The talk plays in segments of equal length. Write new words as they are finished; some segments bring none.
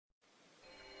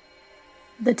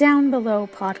The Down Below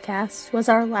podcast was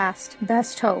our last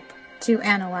best hope to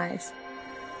analyze.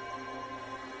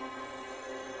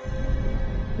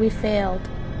 We failed.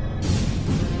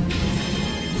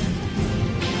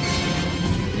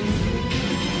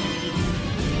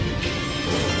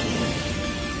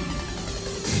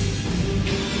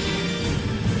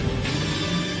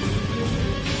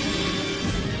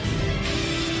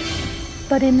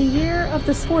 But in the year of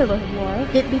the spoiler war,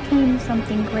 it became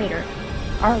something greater.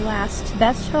 Our last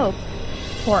best hope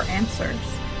for answers.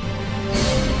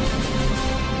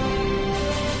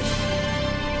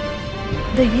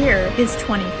 The year is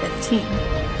 2015.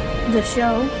 The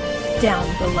show, Down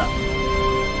Below.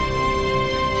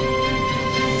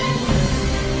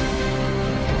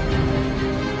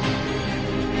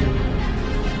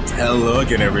 Hello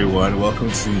again, everyone.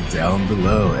 Welcome to Down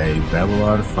Below, a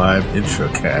Babylon 5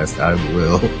 introcast. I'm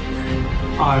Will.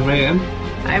 I'm Ian.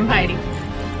 I'm Heidi.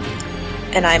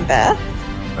 And I'm Beth.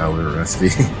 We're Rusty.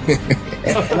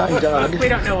 And I'm Doug. We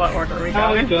don't know what order we're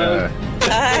Hi, going. Doug.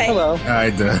 Hi. Hello.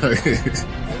 Hi, Doug.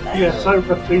 Yes, so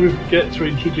Rusty, we forget to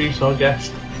introduce our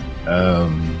guest. Oh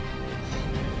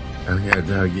yeah,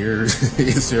 Doug,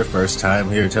 it's your first time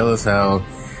here. Tell us how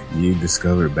you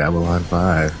discovered Babylon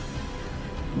 5.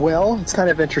 Well, it's kind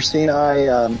of interesting.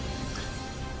 I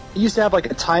used to have like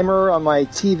a timer on my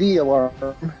TV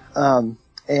alarm,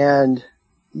 and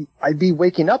I'd be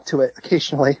waking up to it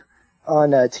occasionally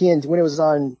on TNT when it was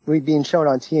being shown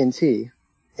on TNT.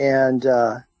 And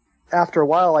after a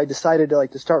while, I decided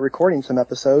to start recording some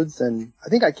episodes, and I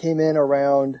think I came in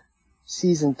around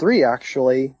season 3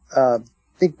 actually. I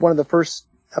think one of the first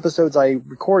episodes I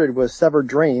recorded was Severed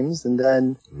Dreams, and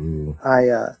then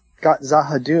I got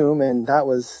Zahadum, and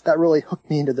that really hooked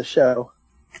me into the show.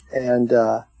 And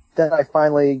then I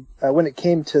finally, when it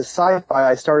came to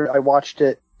sci-fi, I watched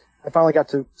it. I finally got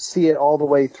to see it all the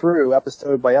way through,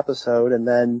 episode by episode, and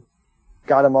then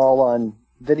got them all on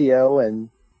video and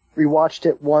rewatched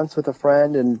it once with a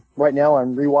friend, and right now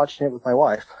I'm rewatching it with my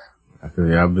wife. I feel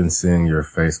you. I've been seeing your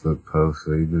Facebook posts,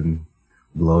 so you've been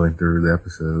blowing through the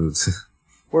episodes.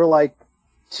 We're like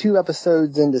 2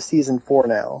 episodes into season 4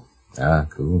 now. Ah,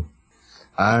 cool.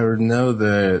 I know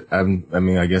that,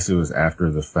 I guess it was after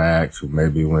the fact,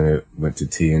 maybe when it went to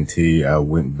TNT, I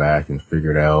went back and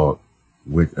figured out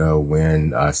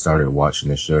when I started watching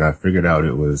the show, and I figured out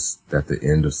it was at the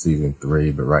end of season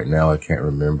 3, but right now I can't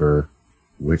remember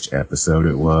which episode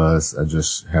it was. I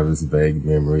just have this vague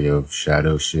memory of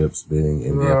shadow ships being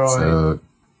in the episode.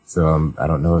 So I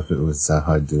don't know if it was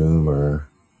Zahadum or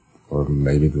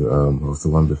maybe what was the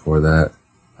one before that?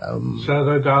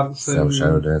 Shadow Dancing.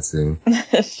 Shadow Dancing.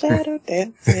 Shadow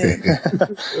Dancing.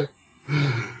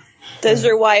 Does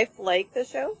your wife like the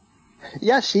show?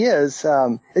 Yeah, she is.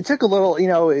 It took a little,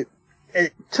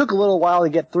 it took a little while to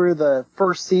get through the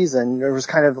first season. There was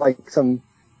kind of like some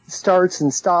starts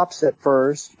and stops at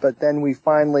first, but then we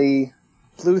finally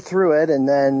flew through it, and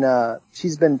then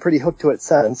she's been pretty hooked to it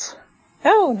since.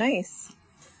 Oh, nice.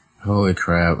 Holy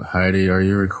crap. Heidi, are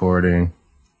you recording?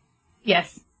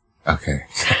 Yes. Okay.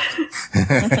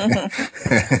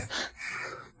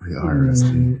 We are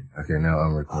Rusty. Okay, now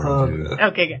I'm recording too.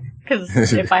 Okay, good.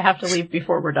 Because if I have to leave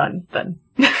before we're done, then...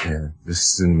 Yeah,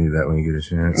 just send me that when you get a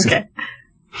chance. Okay.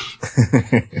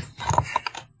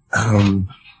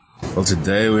 Well,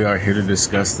 today we are here to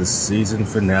discuss the season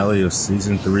finale of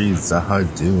Season 3,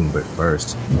 Zahadum. But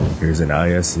first, here's an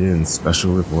ISN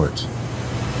special report.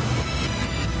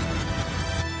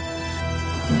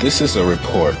 This is a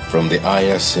report from the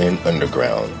ISN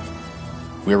Underground.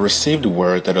 We received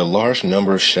word that a large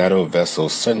number of shadow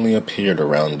vessels suddenly appeared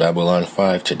around Babylon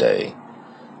 5 today.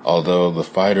 Although the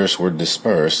fighters were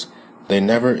dispersed, they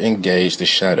never engaged the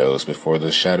shadows before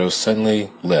the shadows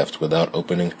suddenly left without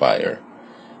opening fire.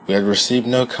 We had received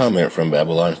no comment from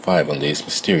Babylon 5 on these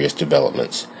mysterious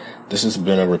developments. This has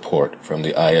been a report from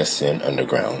the ISN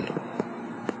Underground.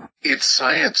 It's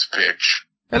Science Pitch.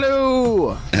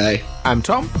 Hello! Hey. I'm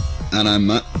Tom. And I'm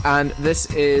Matt. And this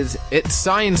is It's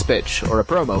Science Pitch, or a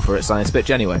promo for It's Science Pitch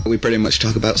anyway. We pretty much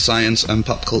talk about science and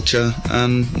pop culture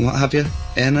and what have you,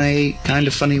 in a kind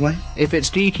of funny way. If it's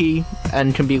geeky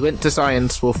and can be linked to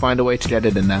science, we'll find a way to get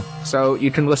it in there. So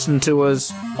you can listen to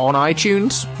us on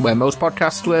iTunes, where most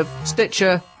podcasts live,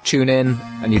 Stitcher, TuneIn,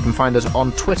 and you can find us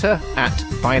on Twitter at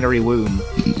Binary Womb.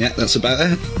 Yeah, that's about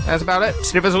it. That's about it.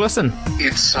 So give us a listen.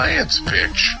 It's Science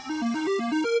Pitch.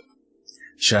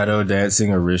 Shadow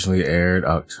Dancing originally aired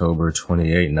October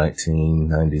 28,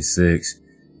 1996.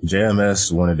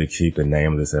 JMS wanted to keep the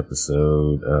name of this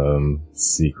episode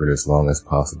secret as long as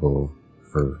possible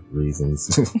for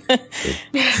reasons.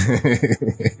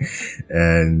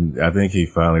 And I think he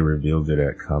finally revealed it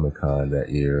at Comic-Con that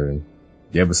year. And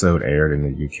The episode aired in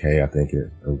the UK, I think,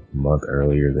 a month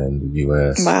earlier than the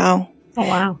US. Wow. Oh,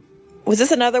 wow. Was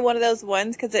this another one of those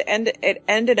ones? Because it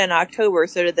ended in October,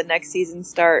 so did the next season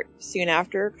start soon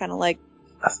after? Kind of like...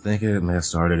 I think it may have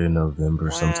started in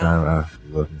November sometime. I'll have to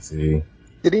look and see.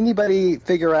 Did anybody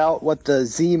figure out what the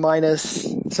Z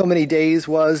minus so many days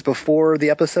was before the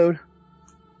episode?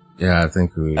 Yeah, I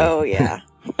think we... Oh, yeah.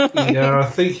 Yeah, I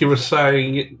think you were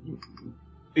saying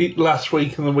it last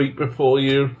week and the week before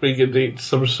you figured it's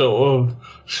some sort of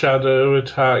shadow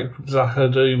attack,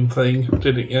 Zahadum thing,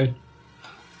 didn't you?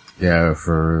 Yeah,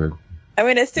 for... I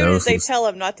mean, as soon as they tell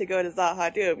him not to go to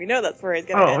Zahadum, you know that's where he's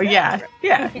going to end up.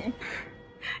 Yeah.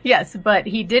 Yes, but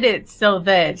he did it so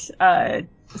that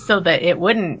it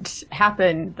wouldn't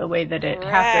happen the way that it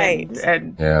happened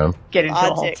and get into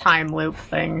a whole time loop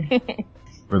thing.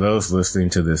 For those listening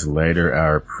to this later,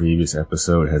 our previous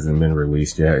episode hasn't been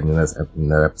released yet, and in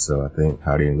that episode, I think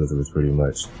Howdy and Elizabeth pretty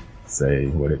much say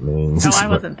what it means. No, I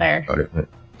wasn't there.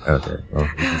 Okay.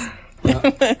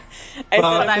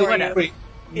 Well, I would have.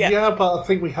 Yeah, but I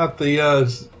think we had the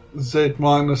Z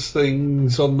minus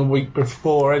things on the week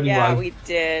before anyway. Yeah, we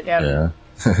did. Yeah.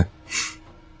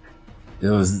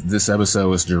 This episode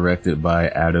was directed by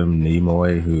Adam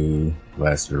Nimoy, who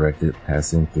last directed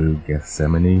Passing Through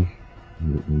Gethsemane,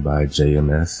 written by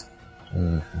JMS.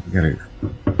 I got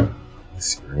the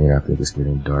screen. I think it's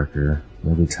getting darker.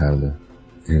 Maybe time to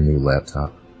get a new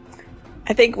laptop.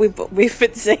 I think we've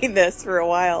been saying this for a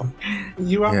while.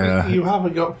 You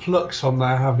haven't got Flux on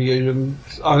there, have you?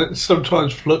 And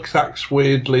sometimes Flux acts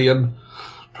weirdly and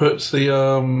puts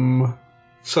the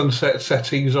sunset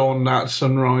settings on at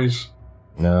sunrise.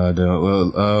 No, I don't.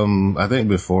 Well, I think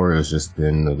before it's just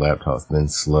been the laptop's been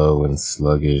slow and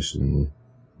sluggish and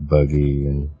buggy,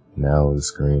 and now the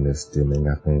screen is dimming,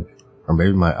 I think. Or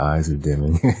maybe my eyes are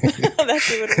dimming.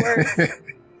 That's even worse.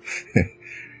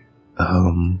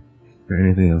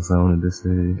 Anything else I wanted to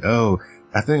say? Oh,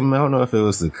 I don't know if it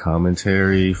was the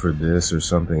commentary for this or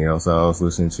something else I was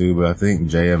listening to, but I think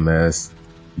JMS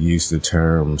used the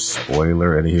term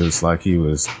spoiler, and he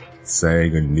was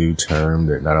saying a new term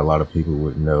that not a lot of people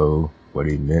would know what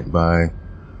he meant by.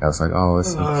 I was like, oh,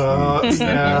 that's so cute.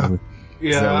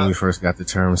 Is that when we first got the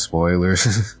term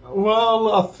spoilers?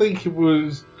 Well, I think it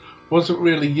wasn't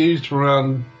really used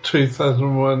around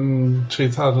 2001,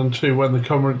 2002 when the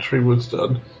commentary was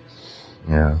done.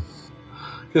 Yeah.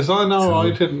 Because I know I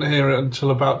didn't hear it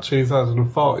until about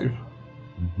 2005.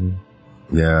 Mm-hmm.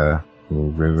 Yeah.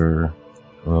 River.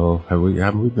 Well,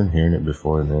 haven't we been hearing it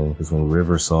before then? Because when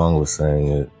River Song was saying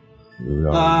it,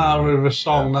 River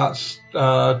Song, that's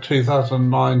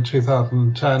 2009,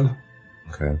 2010.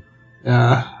 Okay.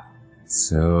 Yeah.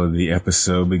 So the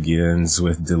episode begins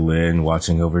with Delenn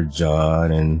watching over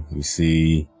John, and we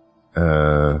see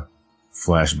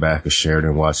flashback of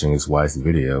Sheridan watching his wife's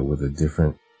video with a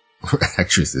different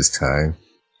actress this time.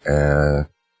 And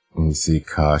we see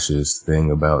Kosh's thing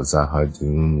about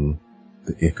Zahadum,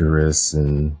 the Icarus,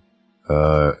 and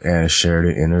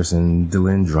Sheridan enters and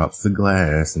Delenn drops the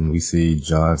glass, and we see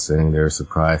John sitting there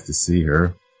surprised to see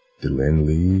her. Delenn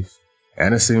leaves.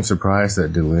 Anna seems surprised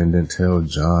that Delenn didn't tell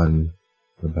John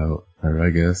about her, I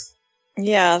guess.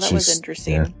 Yeah, that was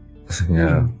interesting.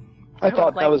 Yeah. I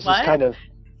thought that was just kind of...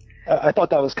 I thought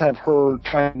that was kind of her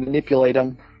trying to manipulate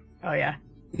him. Oh, yeah.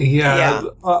 Yeah.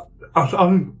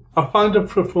 I find her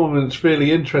performance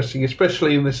really interesting,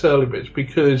 especially in this early bit,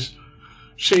 because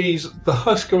she's the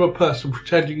husk of a person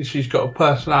pretending she's got a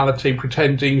personality,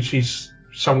 pretending she's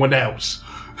someone else.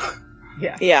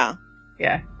 Yeah. Yeah.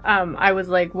 Yeah. I was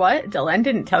like, what? Delenn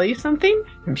didn't tell you something?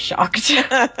 I'm shocked.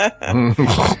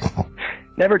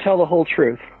 Never tell the whole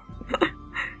truth.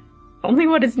 Only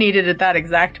what is needed at that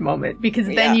exact moment, because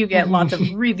then you get lots of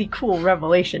really cool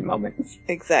revelation moments.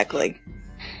 Exactly.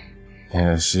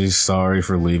 Yeah, she's sorry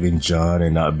for leaving John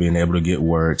and not being able to get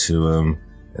word to him.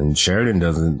 And Sheridan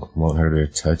doesn't want her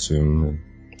to touch him.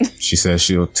 She says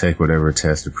she'll take whatever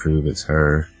test to prove it's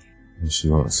her. And she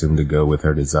wants him to go with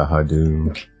her to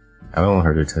Zahadum. I don't want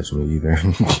her to touch me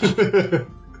either.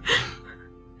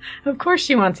 Of course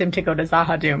she wants him to go to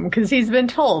Zahadum, because he's been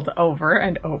told over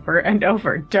and over and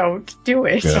over, don't do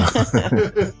it.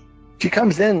 Yeah. She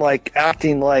comes in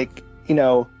acting like,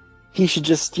 he should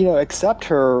just, accept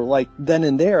her then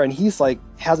and there, and he's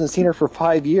hasn't seen her for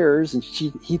 5 years, and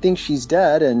he thinks she's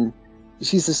dead, and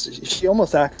she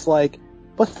almost acts like,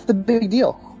 what's the big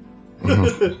deal?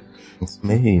 It's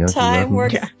me. Time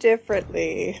works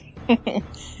differently.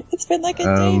 It's been like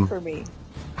a day for me.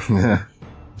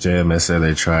 JMS said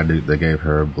they gave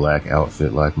her a black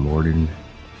outfit like Morden.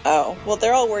 Oh, well,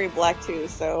 they're all wearing black too,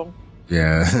 so.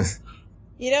 Yeah. It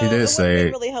would have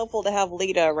been really helpful to have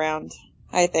Lita around.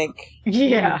 I think.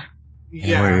 Yeah.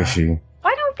 Yeah. Where is she?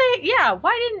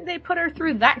 Why didn't they put her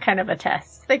through that kind of a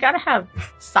test? They gotta have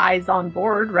size on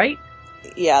board, right?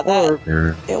 Yeah,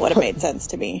 it would have made sense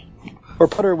to me. Or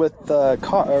put her with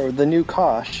the new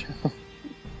Kosh.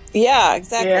 Yeah,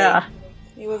 exactly. Yeah.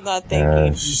 He was not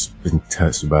thinking. She's been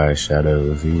touched by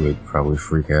shadows. He would probably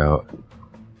freak out.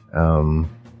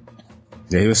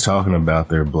 He was talking about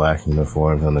their black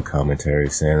uniforms on the commentary,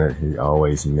 saying that he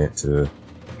always meant to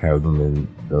have them in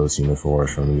those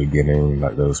uniforms from the beginning.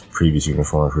 Like those previous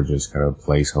uniforms were just kind of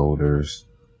placeholders.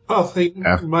 I think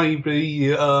maybe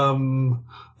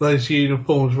those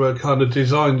uniforms were kind of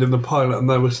designed in the pilot and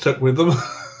they were stuck with them.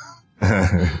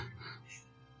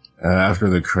 After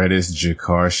the credits,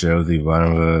 G'Kar shows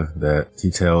Ivanova that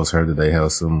he tells her that they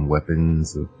have some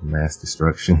weapons of mass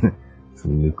destruction,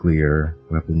 some nuclear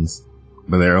weapons,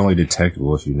 but they're only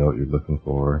detectable if you know what you're looking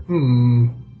for.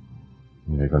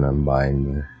 They're gonna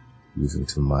use them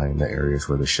to mine the areas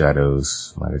where the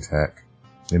shadows might attack.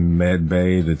 In Med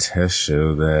Bay, the tests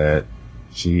show that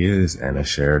she is Anna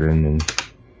Sheridan, and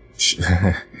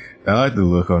I like the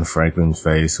look on Franklin's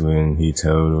face when Sheridan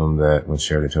told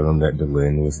him that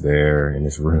Delenn was there in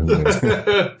his room.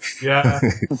 Yeah.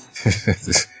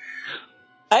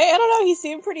 I don't know. He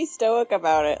seemed pretty stoic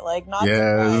about it. Like, not.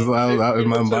 Yeah, in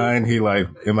my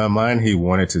mind, he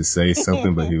wanted to say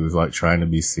something, but he was like trying to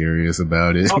be serious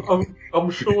about it. I'm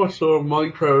sure I saw a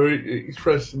micro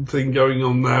expression thing going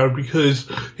on there because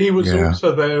he was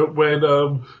also there when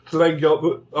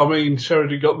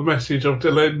Sheridan got the message of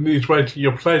Delenn is waiting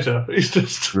your pleasure. It's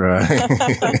just right.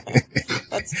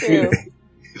 That's true.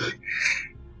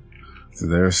 So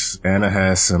Anna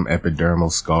has some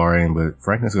epidermal scarring, but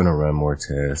Franklin's gonna run more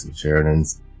tests, and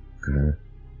Sheridan's gonna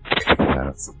take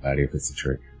out somebody if it's a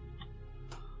trick.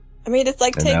 I mean, it's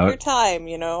like, take your time,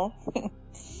 you know?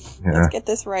 Let's get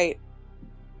this right.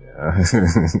 Yeah.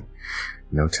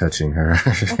 No touching her.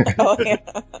 Oh, yeah.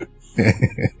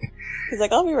 He's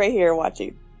like, I'll be right here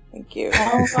watching. Thank you.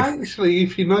 Oh, actually,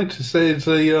 if you notice, there's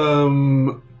a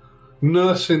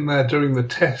nurse in there doing the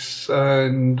tests,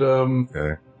 and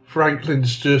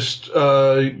Franklin's just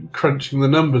crunching the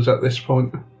numbers at this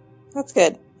point. That's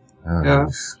good.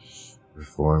 He's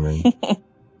performing.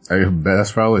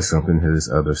 That's probably something his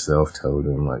other self told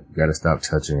him, like, you gotta stop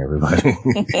touching everybody.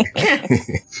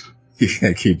 You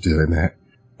can't keep doing that.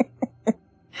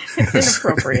 It's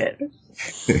inappropriate.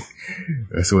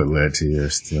 That's what led to your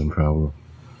stem problem.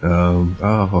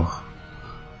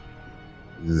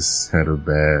 Just had a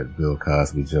bad Bill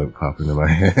Cosby joke pop into my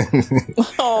head.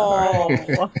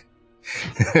 Oh.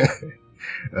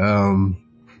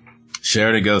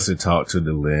 Sheridan goes to talk to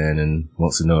Delenn and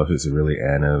wants to know if it's really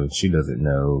Anna. She doesn't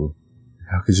know.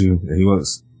 How could you?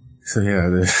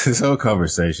 This whole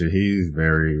conversation, he's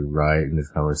very right in this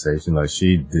conversation. Like,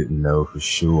 she didn't know for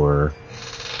sure.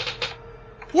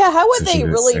 Yeah, how would they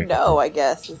really know, I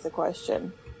guess, is the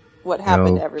question. What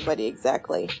happened to everybody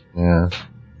exactly? Yeah.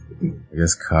 I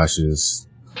guess cautious,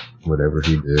 whatever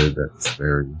he did, that's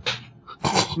very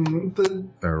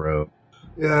thorough.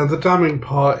 Yeah, the damning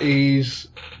part is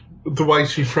the way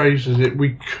she phrases it,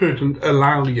 we couldn't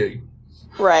allow you.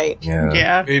 Right.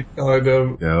 Yeah. It kind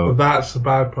of, that's the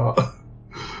bad part.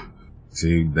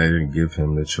 See, they didn't give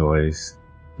him the choice.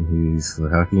 He's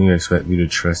like, how can you expect me to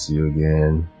trust you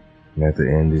again? And at the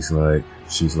end,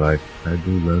 she's like, I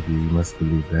do love you. You must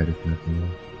believe that if nothing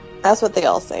else. That's what they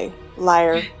all say.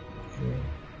 Liar. Yeah.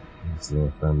 Let's see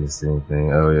if I missed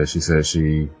anything. Oh yeah, she said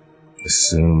she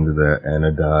assumed that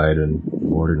Anna died and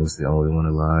Morden was the only one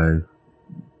alive.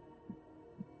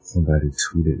 Somebody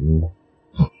tweeted me.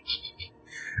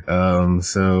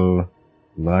 So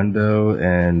Londo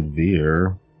and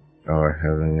Veer are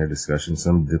having a discussion.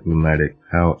 Some diplomatic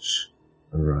pouch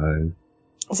arrived.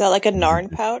 Is that like a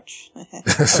Narn pouch?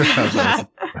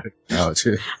 Pouch.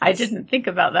 I didn't think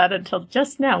about that until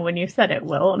just now when you said it,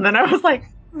 Will, and then I was like,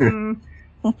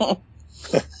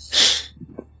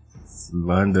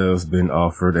 Londo's been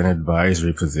offered an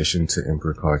advisory position to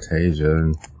Emperor Cartagia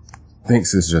and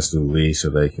thinks it's just a leash so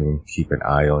they can keep an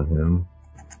eye on him.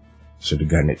 Should have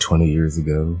gotten it 20 years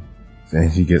ago.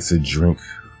 And he gets a drink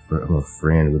from a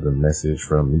friend with a message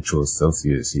from mutual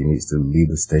associates. He needs to leave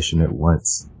the station at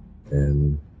once.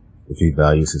 And if he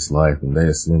values his life, and they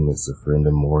assume it's a friend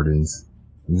of Morden's.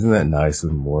 Isn't that nice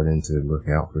of Morden to look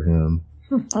out for him?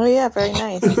 Oh yeah, very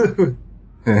nice.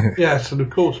 Yes, and of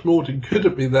course Morden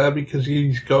couldn't be there because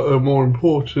he's got a more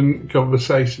important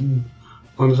conversation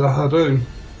on Zahadun.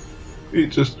 It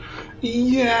just,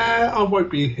 I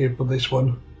won't be here for this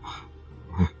one.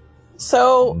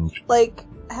 So,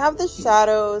 have the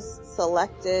shadows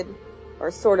selected,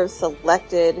 or sort of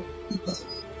selected,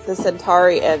 the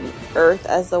Centauri and Earth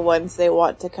as the ones they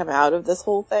want to come out of this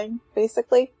whole thing,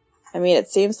 basically. I mean, it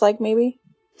seems like maybe.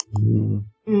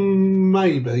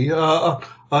 Maybe.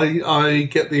 I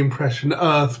get the impression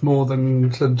Earth more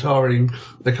than Centauri.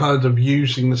 They're kind of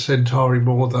using the Centauri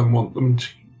more than want them to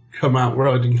come out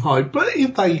riding high. But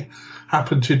if they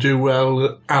happen to do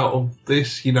well out of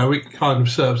this, you know, it kind of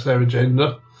serves their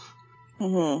agenda.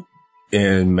 Mm-hmm.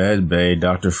 In Med Bay,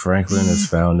 Dr. Franklin has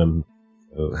found him.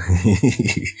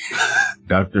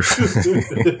 Dr.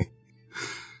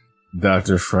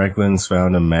 Franklin's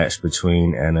found a match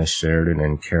between Anna Sheridan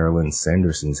and Carolyn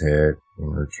Sanderson's head.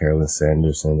 And Carolyn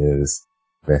Sanderson is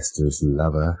Vester's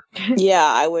lover. Yeah,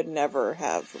 I would never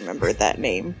have remembered that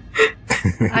name.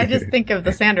 I just think of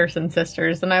the Sanderson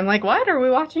sisters, and I'm like, what? Are we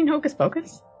watching Hocus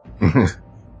Pocus?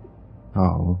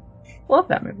 Oh. Love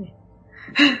that movie.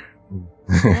 I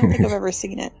don't think I've ever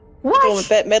seen it. What? Oh, with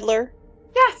Bette Midler?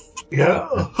 Yes! Yeah.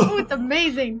 Oh, it's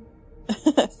amazing.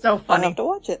 So funny. I'll have to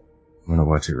watch it. I'm gonna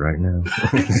watch it right now.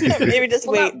 Maybe just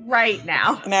wait. Right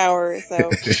now. An hour or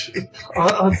so.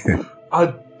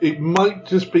 It might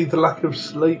just be the lack of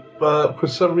sleep, but for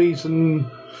some reason,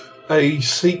 a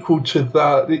sequel to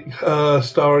that,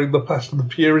 starring the Fast and the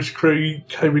Furious crew,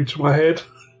 came into my head.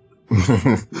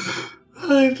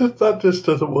 That just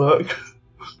doesn't work.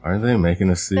 Are they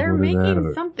making a sequel They're to that?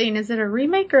 making something. Is it a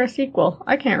remake or a sequel?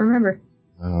 I can't remember.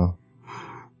 Oh.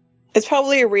 It's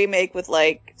probably a remake with,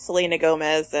 like, Selena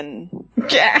Gomez and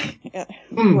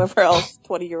whoever else,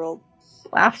 20-year-old.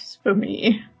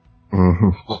 Blasphemy.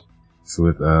 It's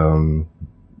with, I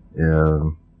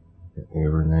can't think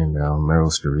of her name now, Meryl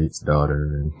Streep's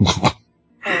daughter.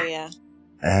 Oh, yeah.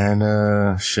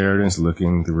 And, Sheridan's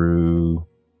looking through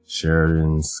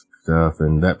Sheridan's stuff,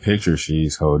 and that picture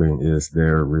she's holding is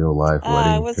their real-life wedding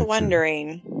I was picture.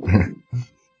 wondering.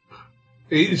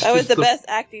 That was the best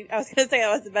acting. I was going to say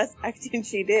that was the best acting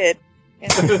she did.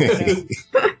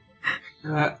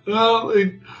 Well,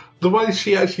 the way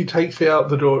she actually takes it out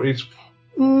the door is,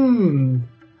 I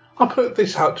put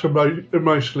this out to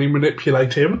emotionally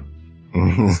manipulate him.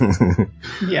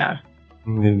 Yeah.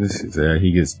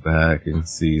 He gets back and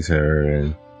sees her,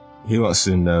 and he wants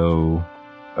to know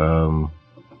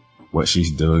what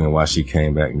she's doing and why she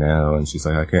came back now. And she's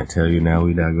like, I can't tell you now.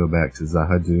 We gotta go back to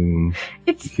Zahadum.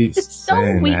 It's so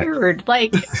weird. That.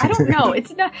 Like, I don't know.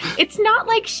 It's not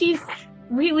like she's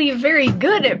really very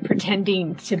good at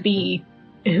pretending to be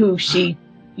who she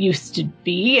used to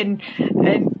be, and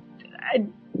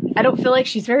I don't feel like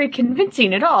she's very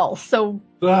convincing at all. So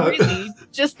really,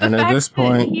 just the fact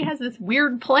that he has this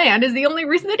weird plan is the only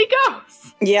reason that he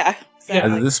goes. Yeah.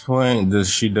 Exactly. At this point,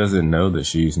 she doesn't know that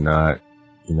she's not,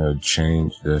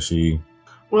 changed, does she?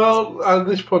 Well, at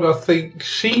this point, I think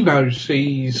she knows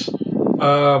she's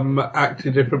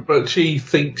acting different, but she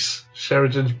thinks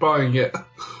Sheridan's buying it.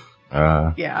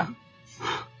 Yeah.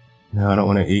 No, I don't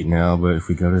want to eat now, but if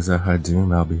we go to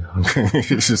Zahadum, I'll be hungry.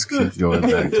 Just keep going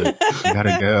back to it. You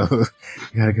gotta go.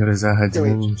 You gotta go to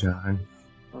Zahadum, John.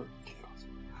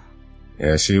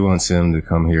 Yeah, she wants him to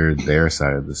come hear their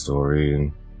side of the story,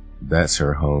 and that's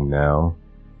her home now.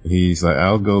 He's like,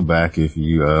 I'll go back if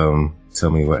you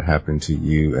tell me what happened to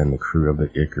you and the crew of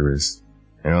the Icarus.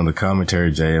 And on the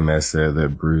commentary, JMS said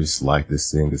that Bruce liked this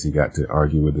scene because he got to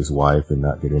argue with his wife and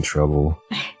not get in trouble.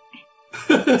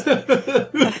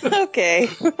 Okay.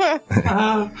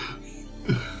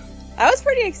 I was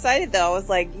pretty excited though. I was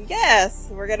like, yes,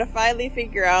 we're gonna finally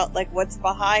figure out like what's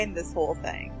behind this whole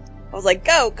thing. I was like,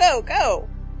 go, go, go.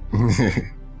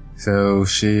 So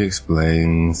she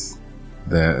explains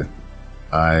that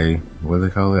what do they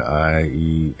call it?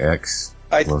 IEX?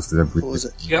 What was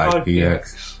it? Yeah,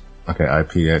 IPX. Okay,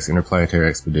 IPX, Interplanetary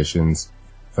Expeditions,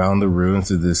 found the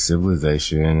ruins of this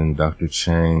civilization, and Dr.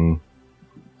 Chang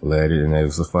led it, and it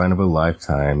was the find of a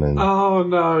lifetime. And oh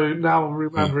no! Now I'm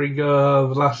remembering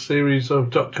the last series of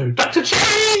Dr.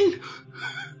 Chang.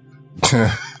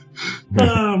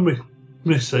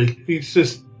 Missy. He's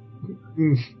just.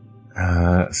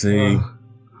 See,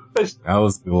 I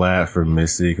was glad for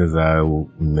Missy because I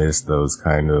missed those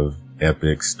kind of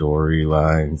epic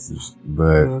storylines,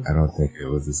 but I don't think it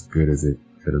was as good as it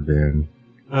could have been.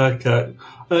 Okay,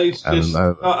 it's just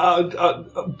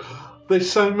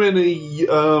there's so many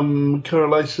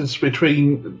correlations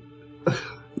between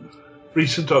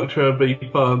recent Doctor and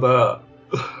Beeper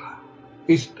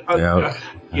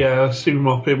that Sue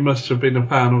Moffat must have been a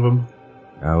fan of them.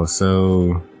 I was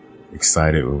so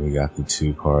excited when we got the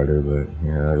 2-parter, but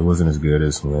it wasn't as good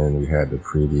as when we had the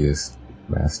previous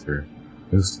master.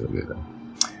 It was still good though.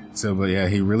 So, but yeah,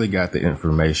 he really got the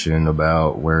information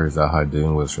about where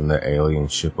Zahadum was from the alien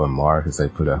ship on Mars because they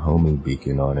put a homing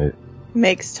beacon on it.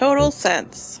 Makes total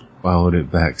sense. followed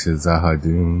it back to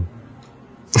Zahadum.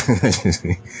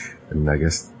 And I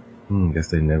guess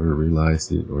they never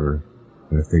realized it, or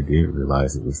if they did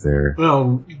realize it was there.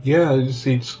 Well, yeah,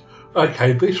 it's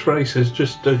okay, this race has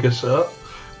just dug us up.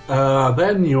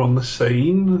 They're new on the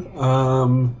scene.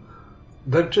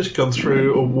 They've just gone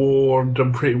through a war and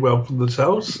done pretty well for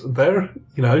themselves there,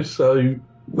 so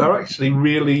they're actually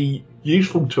really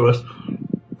useful to us.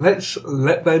 Let's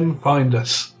let them find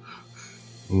us.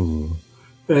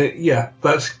 Yeah,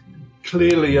 that's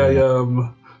clearly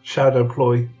a shadow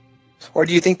ploy. Or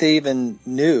do you think they even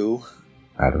knew?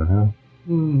 I don't know.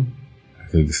 I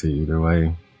could see either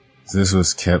way. This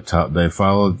was kept top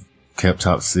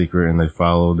secret, and they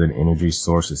followed an energy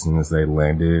source as soon as they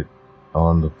landed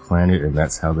on the planet, and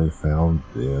that's how they found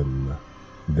them.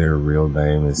 Their real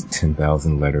name is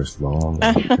 10,000 letters long.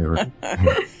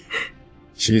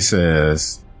 She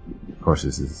says, of course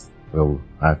this is,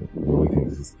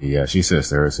 she says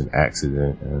there was an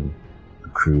accident and the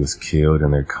crew was killed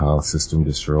and their comm system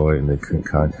destroyed and they couldn't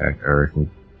contact Earth. And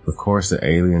of course the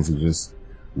aliens had just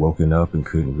woken up and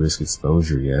couldn't risk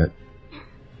exposure yet.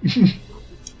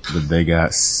 But they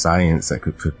got science that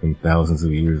could put them thousands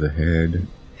of years ahead.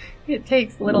 It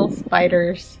takes little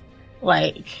spiders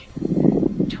like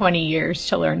 20 years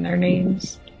to learn their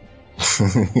names.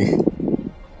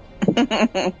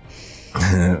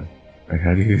 Like,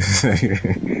 how do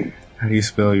you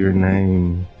spell your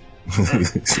name?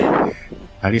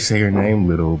 How do you say your name,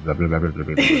 little blah blah blah blah blah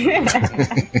blah?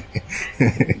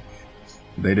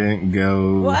 They didn't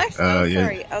go. Well, actually,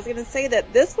 sorry. I was going to say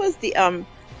that this was the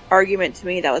argument to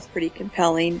me that was pretty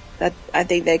compelling. That I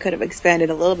think they could have expanded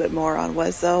a little bit more on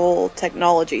was the whole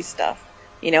technology stuff.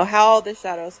 How the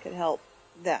shadows could help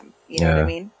them. You know what I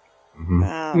mean?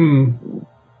 Mm-hmm.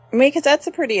 Because that's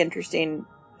a pretty interesting,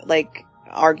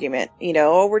 argument.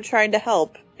 We're trying to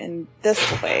help in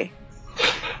this way.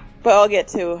 But I'll get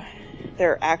to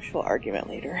their actual argument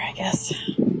later, I guess.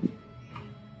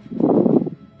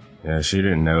 Yeah, she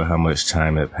didn't know how much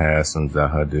time had passed on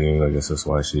Zahadum. I guess that's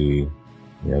why she,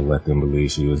 let them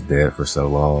believe she was dead for so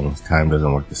long. Time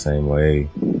doesn't work the same way.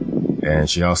 And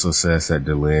she also says that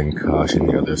Delenn cautioned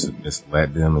the others to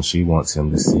misled them, and she wants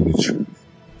him to see the truth.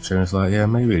 Sharon's like, yeah,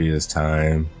 maybe it is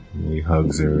time. And he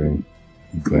hugs her and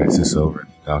he glances over at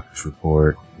the doctor's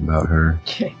report about her.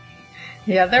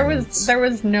 Yeah, there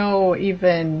was no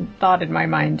even thought in my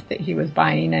mind that he was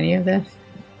buying any of this.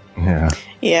 Yeah.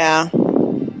 Yeah.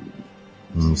 And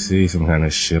you see some kind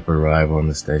of ship arrive on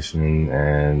the station,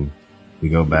 and we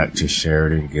go back to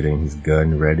Sheridan getting his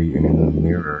gun ready, and in the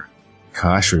mirror,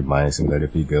 Kosh reminds him that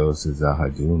if he goes to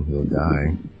Zahadum, he'll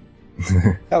die.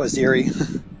 That was eerie.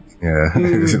 Yeah.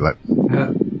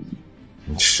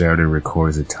 Sheridan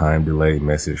records a time delay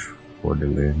message for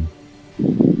Delenn.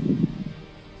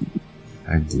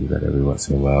 I do that every once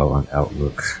in a while on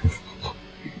Outlook.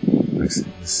 I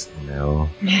send this email.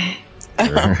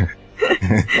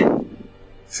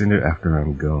 Send it after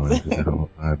I'm gone, because I don't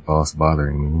want my boss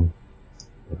bothering me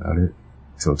about it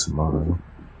till tomorrow.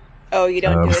 Oh, you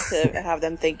don't do it to have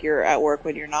them think you're at work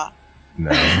when you're not? No.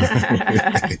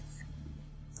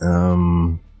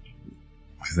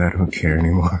 Because I don't care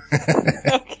anymore.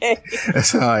 Okay.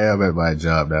 That's how I am at my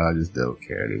job now. I just don't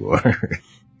care anymore.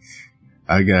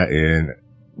 I got in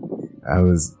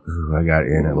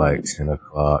at like 10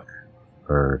 o'clock,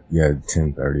 or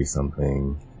 10:30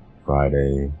 something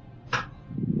Friday,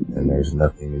 and there's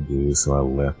nothing to do, so I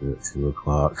left at 2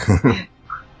 o'clock.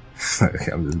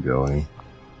 I'm just going.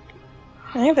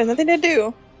 Hey, there's nothing to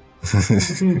do.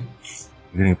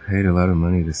 Getting paid a lot of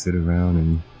money to sit around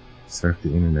and surf the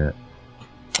internet.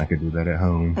 I could do that at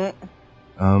home.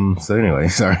 So anyway,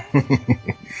 sorry.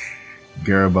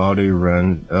 Garibaldi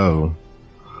runs. Oh,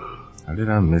 how did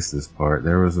I miss this part?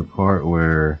 There was a part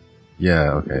where,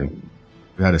 okay. We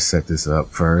gotta set this up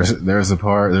first. There's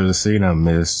a scene I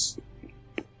missed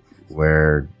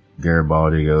where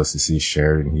Garibaldi goes to see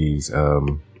Sheridan. He's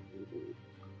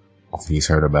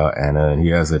heard about Anna, and he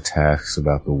has a task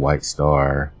about the White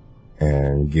Star,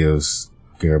 and gives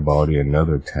Garibaldi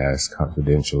another task,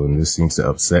 confidential, and this seems to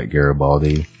upset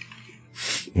Garibaldi.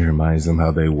 He reminds them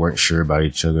how they weren't sure about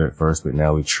each other at first, but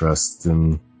now he trusts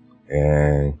them,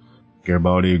 and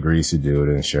Garibaldi agrees to do it,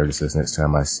 and Sheridan says, next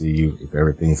time I see you, if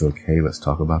everything's okay, let's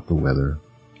talk about the weather.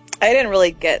 I didn't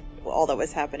really get all that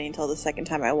was happening until the second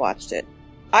time I watched it.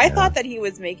 I thought that he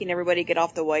was making everybody get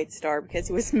off the White Star because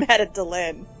he was mad at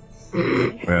Delenn.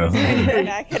 Well,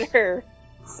 back at her.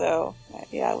 So,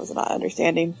 I was not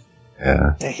understanding.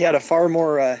 Yeah. He had a far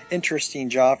more interesting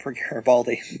job for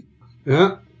Garibaldi.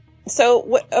 Yeah. So,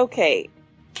 what? Okay.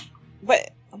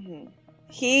 But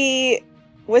he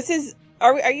was his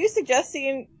Are you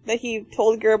suggesting that he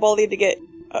told Garibaldi to get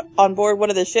on board one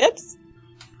of the ships?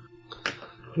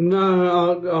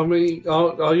 No, I mean,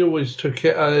 I always took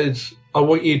it as I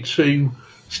want you to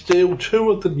steal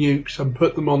 2 of the nukes and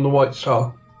put them on the White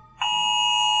Star.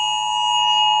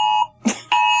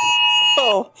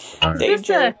 Oh,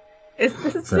 danger. Is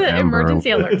this the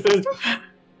emergency alert system?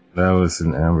 That was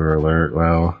an Amber Alert.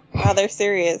 Wow. Wow, they're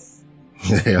serious.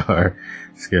 They are.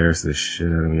 Scares the shit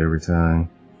out of me every time.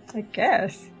 I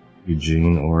guess.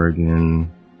 Eugene,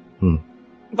 Oregon.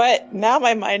 But now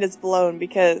my mind is blown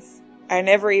because I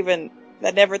never even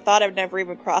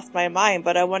crossed my mind,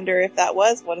 but I wonder if that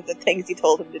was one of the things he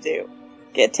told him to do.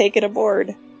 Get taken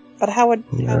aboard. But how would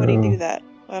he do that?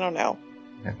 I don't know.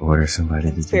 Order somebody to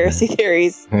do Conspiracy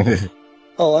theories.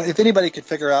 Oh, if anybody could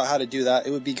figure out how to do that,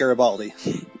 it would be Garibaldi.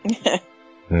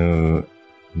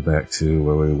 Back to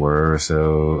where we were.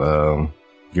 So,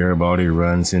 Garibaldi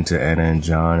runs into Anna and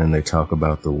John and they talk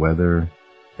about the weather.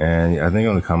 And I think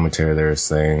on the commentary they're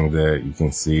saying that you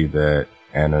can see that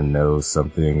Anna knows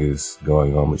something is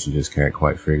going on, but she just can't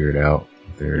quite figure it out.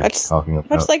 They're talking about...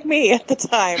 Much like me at the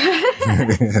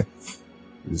time.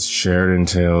 Sheridan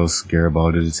tells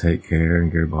Garibaldi to take care,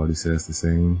 and Garibaldi says the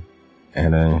same.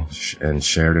 Anna and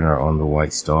Sheridan are on the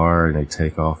White Star, and they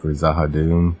take off for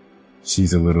Zahadum.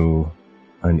 She's a little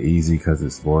uneasy because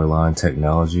it's Vorlon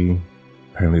technology.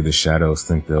 Apparently the Shadows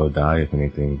think they'll die if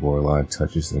anything Vorlon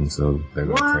touches them, so they're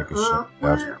going to take a shot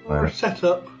out to the planet. Set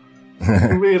up.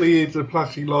 It really is a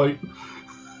flashing light.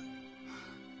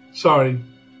 Sorry.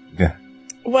 Yeah.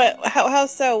 What? How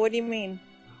so? What do you mean?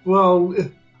 Well,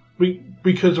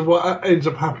 because of what ends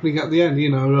up happening at the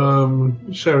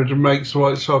end, Sheridan makes the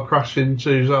White Star crash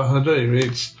into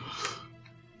Zahadum.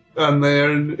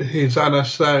 And here's Anna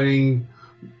saying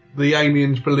the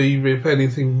aliens believe if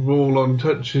anything Vorlon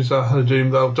touches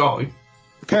Zahadum, they'll die.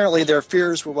 Apparently their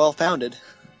fears were well founded.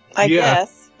 I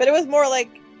guess. But it was more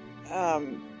like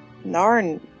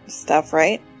Narn stuff,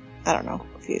 right? I don't know.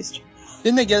 Confused.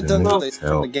 Didn't they get them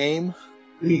from the game?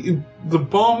 The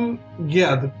bomb,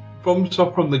 the bombs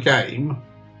are from the game,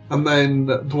 and then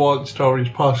the White Star is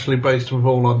partially based on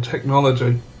Vorlon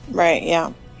technology. Right,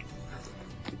 yeah.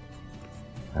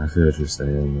 I see what you're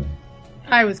saying.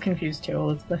 I was confused too,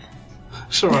 Elizabeth.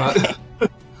 It's alright.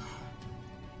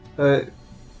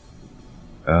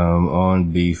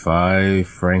 On B5,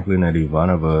 Franklin and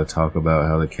Ivanova talk about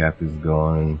how the captain's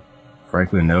gone.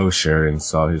 Franklin knows Sheridan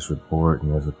saw his report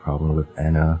and there's a problem with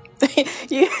Anna.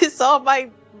 You saw my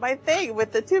thing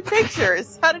with the 2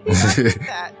 pictures. How did you not see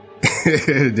that?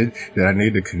 Did I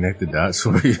need to connect the dots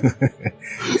for you?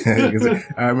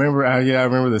 I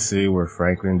remember the scene where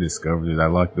Franklin discovered it. I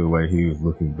liked the way he was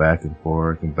looking back and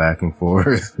forth between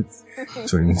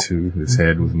the 2. His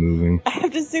head was moving. I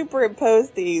have to superimpose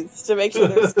these to make sure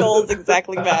their skulls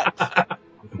exactly match.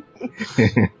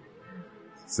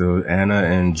 So Anna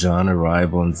and John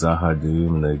arrive on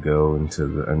Zahadum and they go into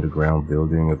the underground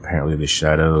building. Apparently the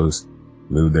Shadows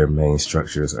moved their main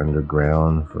structures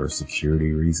underground for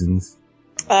security reasons.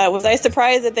 Was I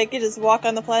surprised that they could just walk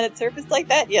on the planet's surface like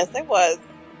that? Yes, I was.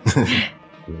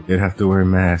 They'd have to wear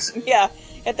masks. Yeah,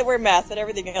 you have to wear masks, but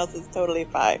everything else is totally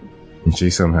fine. And she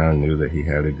somehow knew that he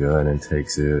had a gun and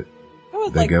takes it. It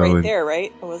was right there,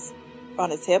 right? It was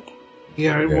on his hip.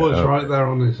 Yeah, it was right there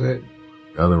on his hip.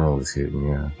 The other one was hidden,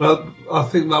 yeah. But I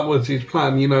think that was his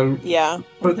plan, Yeah.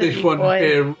 Put this one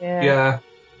here, yeah.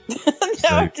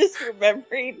 Now I'm just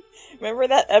remembering. Remember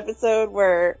that episode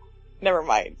where? Never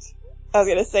mind. I was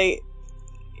gonna say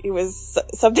it was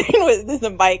something with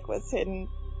the mic was hidden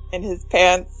in his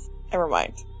pants. Never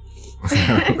mind.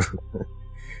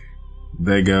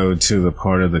 They go to the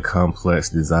part of the complex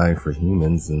designed for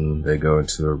humans, and they go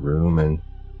into a room, and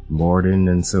Morden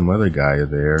and some other guy are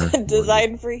there.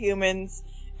 Designed for humans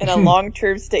in a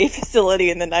long-term stay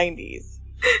facility in the 90s.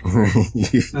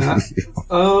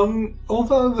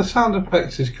 Although the sound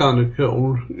effects is kind of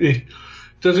cool, it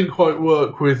doesn't quite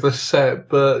work with the set,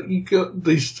 but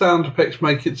these sound effects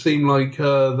make it seem like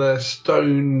they're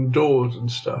stone doors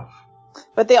and stuff.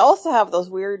 But they also have those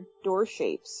weird door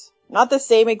shapes. Not the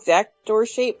same exact door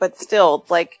shape, but still,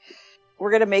 like,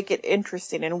 we're gonna make it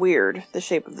interesting and weird, the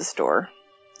shape of the store.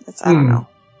 I don't know.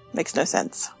 Makes no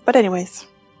sense. But anyways.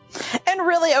 And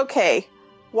really, okay,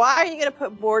 why are you gonna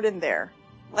put Morden there?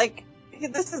 Like,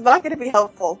 this is not gonna be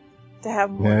helpful to have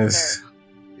Morden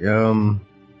there.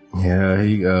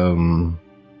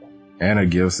 Anna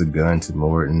gives the gun to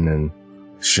Morden, and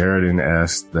Sheridan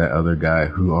asks that other guy,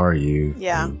 "Who are you?"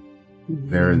 Yeah.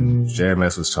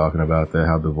 JMS was talking about that,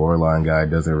 how the Vorlon guy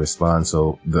doesn't respond,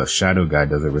 so the Shadow guy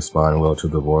doesn't respond well to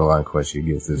the Vorlon question.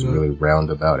 He gives this really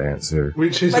roundabout answer.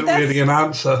 Which isn't really an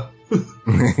answer.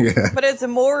 Yeah. But it's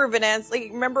more of an answer. Like,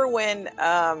 remember when,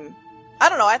 I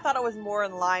don't know, I thought it was more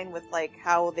in line with, like,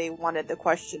 how they wanted the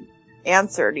question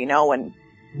answered, you know, when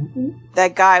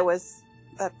that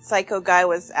psycho guy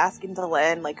was asking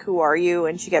Delenn, like, who are you?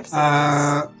 And she kept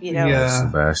saying, you know. Yeah.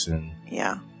 Sebastian.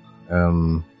 Yeah.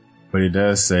 But he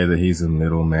does say that he's a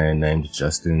middleman named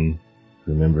Justin.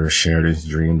 Remember Sheridan's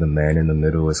dream, the man in the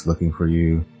middle is looking for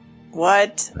you.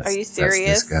 What? Are you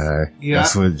serious? That's this guy. Yeah.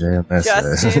 That's what JMS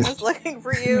Justin says. is looking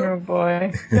for you. Oh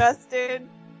boy. Justin.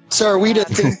 So are we to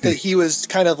think that he was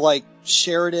kind of like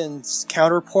Sheridan's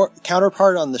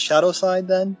counterpart on the shadow side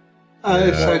then?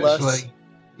 Essentially.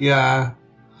 Yeah.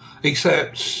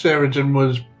 Except Sheridan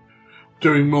was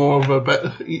doing more of a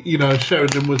better, you know,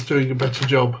 Sheridan was doing a better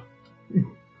job.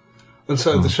 And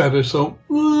so the Shadows thought,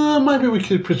 maybe we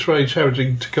could persuade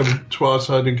Sheridan to come to our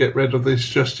side and get rid of this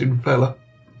Justin fella.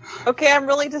 Okay, I'm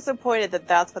really disappointed that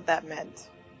that's what that meant.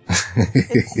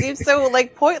 It seems so,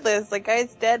 like, pointless. The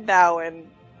guy's dead now, and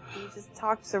he just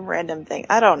talked some random thing.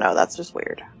 I don't know, that's just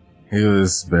weird. He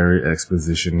was very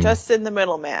exposition. Justin the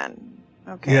middleman.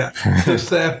 Okay. Yeah, just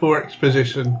there for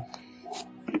exposition.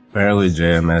 Apparently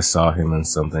JMS saw him in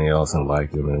something else and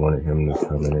liked him and wanted him to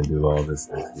come in and do all this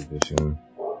exposition.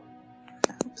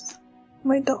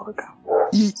 My dog.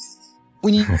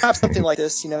 When you have something like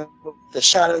this, you know, the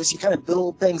Shadows, you kind of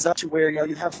build things up to where, you know,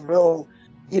 you have real,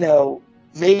 you know,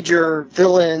 major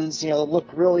villains, you know, look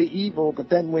really evil, but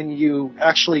then when you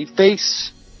actually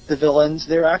face the villains,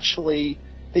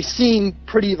 they seem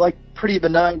pretty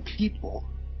benign people.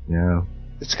 Yeah.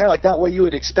 It's kind of like not what you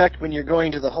would expect when you're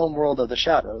going to the home world of the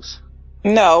Shadows.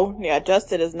 No, yeah,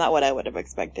 Justin is not what I would have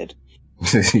expected.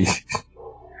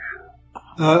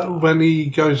 When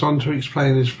he goes on to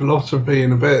explain his philosophy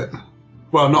in a bit,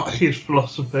 well, not his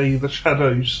philosophy, the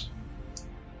Shadows,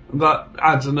 that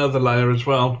adds another layer as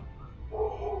well.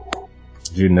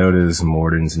 Did you notice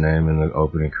Morden's name in the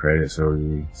opening credits, or were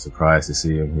you surprised to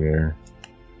see him here?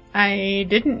 I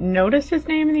didn't notice his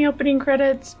name in the opening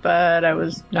credits, but I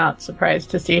was not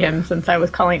surprised to see him since I was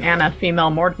calling Anna female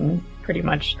Morden pretty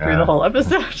much through the whole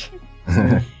episode.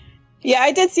 Yeah,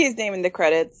 I did see his name in the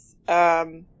credits.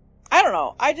 I don't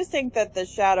know. I just think that the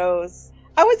Shadows...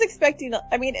 I was expecting...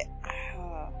 I mean,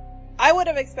 I would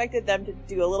have expected them to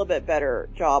do a little bit better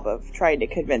job of trying to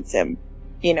convince him,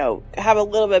 you know, have a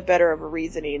little bit better of a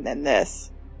reasoning than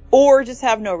this. Or just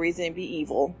have no reason to be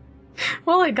evil.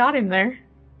 Well, it got him there.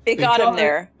 It got him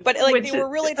there. But, like, they were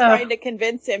really trying to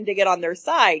convince him to get on their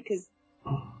side, because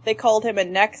they called him a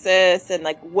Nexus, and,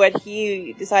 like, what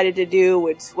he decided to do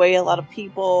would sway a lot of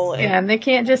people. Yeah, and they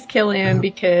can't just kill him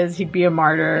because he'd be a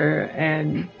martyr,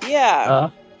 and...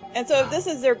 Yeah. And so if this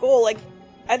is their goal, like,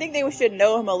 I think they should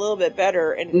know him a little bit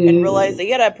better and realize they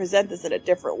gotta present this in a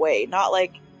different way. Not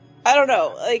like, I don't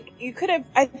know, like,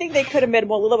 I think they could have made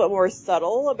him a little bit more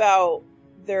subtle about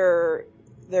their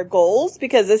goals,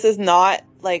 because this is not,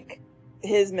 like,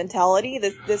 his mentality.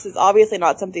 This is obviously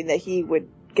not something that he would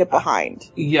get behind.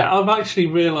 Yeah, I've actually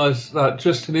realised that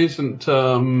Justin isn't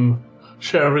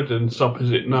Sheridan's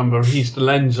opposite number, he's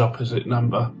Delenn's opposite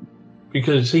number.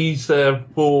 Because he's there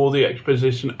for the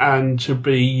exposition and to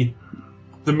be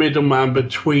the middleman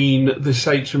between this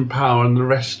ancient power and the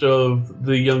rest of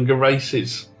the younger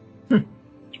races.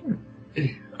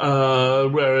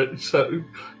 Where it's, you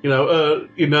know,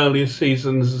 in earlier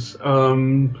seasons,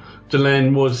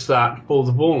 Delenn was that for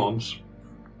the Vorlons.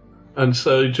 And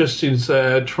so Justin's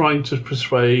there trying to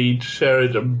persuade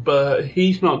Sheridan, but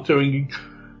he's not doing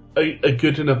a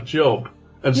good enough job.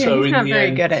 And yeah, so he's not very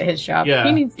good at his job.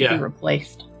 He needs to be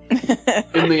replaced.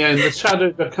 In the end, the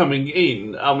Shadows are coming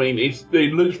in. I mean, it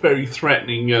looks very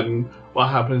threatening, and what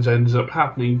happens ends up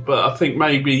happening. But I think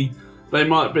maybe they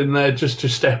might have been there just to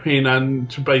step in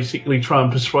and to basically try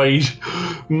and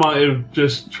might have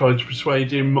just tried to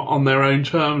persuade him on their own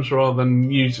terms rather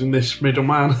than using this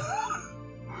middleman.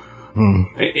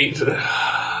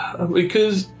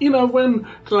 Because, you know, when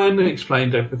Delenn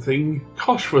explained everything,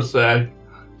 Kosh was there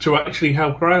to actually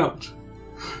help her out.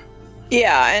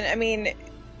 Yeah, and I mean,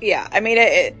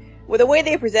 with the way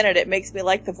they presented it makes me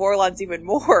like the Vorlons even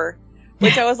more,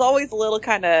 which I was always a little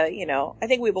kind of, you know, I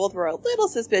think we both were a little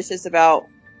suspicious about,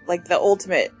 like, the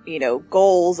ultimate, you know,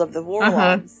 goals of the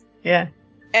Vorlons. Yeah.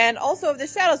 And also of the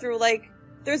Shadows, we were like,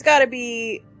 there's got to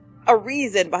be a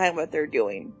reason behind what they're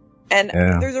doing. And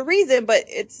there's a reason, but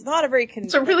it's not a very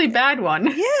It's a really bad one.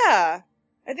 Yeah.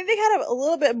 I think they had a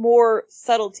little bit more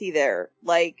subtlety there.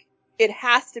 Like, it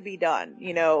has to be done,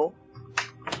 you know?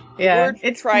 Yeah.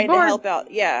 We're trying to help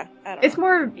out. Yeah. I don't know. It's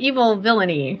more evil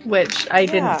villainy, which I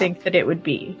didn't think that it would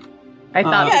be. I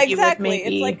thought that you would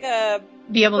maybe it's like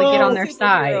be able to get on their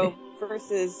side.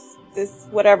 Versus this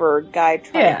whatever guy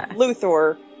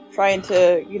Luthor trying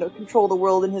to, control the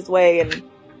world in his way, and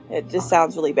it just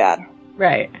sounds really bad.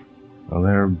 Right. Well,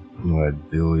 they're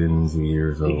billions of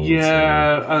years old.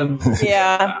 Yeah, and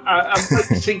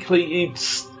basically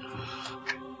it's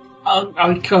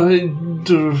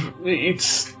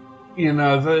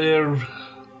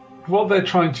what they're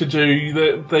trying to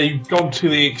do. They've gone to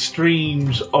the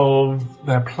extremes of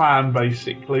their plan,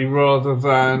 basically, rather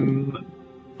than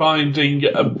finding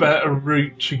a better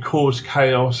route to cause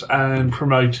chaos and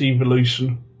promote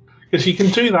evolution. Because you can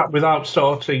do that without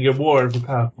starting a war every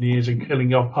 1,000 years and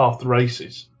killing off half the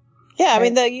races. Yeah, I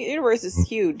mean, the universe is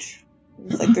huge.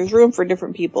 It's like there's room for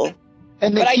different people.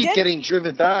 And they keep getting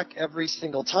driven back every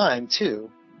single time,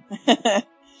 too.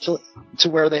 to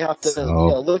where they have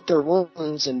to lick their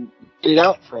wounds and get it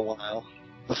out for a while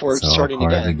before starting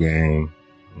again.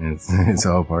 It's all part of the game. It's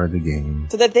all part of the game.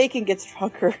 So that they can get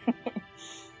stronger.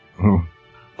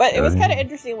 But it was kind of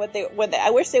interesting I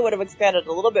wish they would have expanded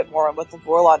a little bit more on what the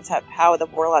Vorlons how the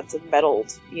Vorlons have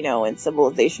meddled, in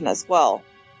civilization as well.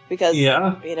 Because,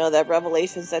 the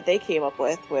revelations that they came up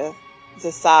with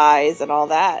the size and all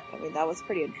that, I mean, that was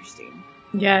pretty interesting.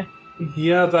 Yeah.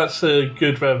 Yeah, that's a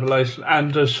good revelation.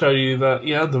 And to show you that,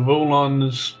 the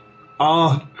Vorlons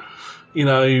are,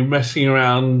 messing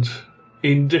around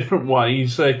in different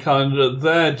ways.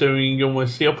 They're doing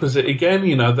almost the opposite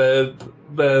again. They're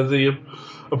the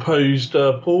opposed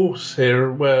force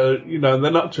here, where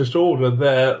they're not just order,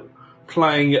 they're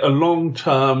playing a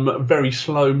long-term, very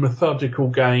slow, methodical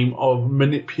game of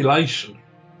manipulation.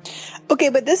 Okay,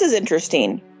 but this is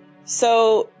interesting.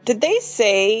 So, did they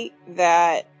say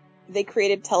that they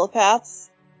created telepaths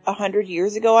 100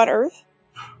 years ago on Earth?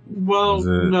 Well,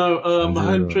 no,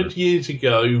 100 years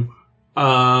ago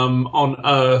on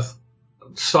Earth,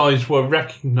 size were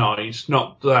recognized,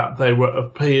 not that they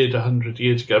appeared 100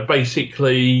 years ago.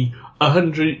 Basically,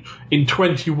 100 in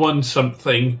 21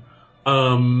 something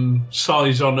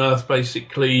size on Earth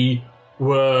basically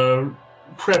were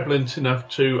prevalent enough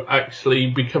to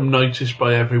actually become noticed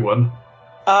by everyone.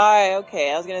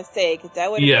 Okay. I was gonna say, because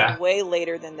that would have been way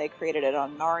later than they created it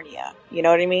on Narnia. You know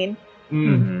what I mean?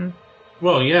 Mm-hmm.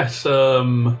 Well, yes,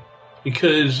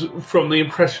 because from the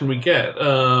impression we get,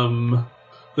 the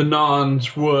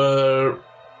Narns were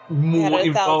more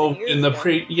involved in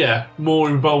the more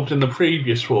involved in the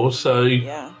previous war. So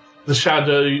the the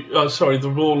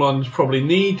Vorlons probably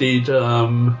needed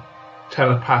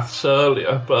telepaths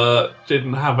earlier, but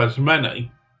didn't have as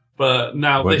many. But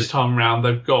now this time around,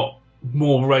 they've got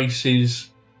more races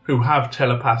who have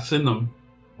telepaths in them.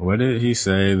 What did he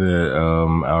say that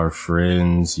our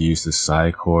friends used the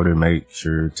Psi-Core to make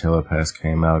sure telepaths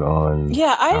came out on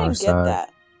I our didn't side? get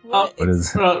that. What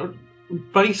is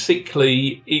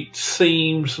basically, it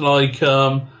seems like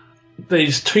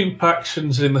there's two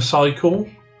factions in the cycle.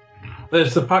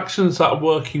 There's the factions that are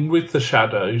working with the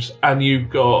Shadows, and you've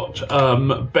got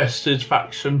Bester's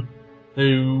faction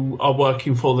who are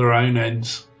working for their own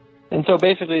ends. And so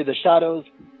basically the Shadows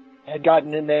had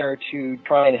gotten in there to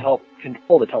try and help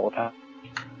control the telepath.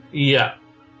 Yeah.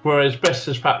 Whereas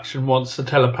Bester's faction wants the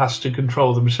telepaths to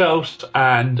control themselves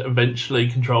and eventually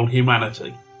control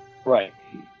humanity. Right.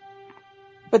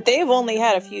 But they've only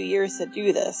had a few years to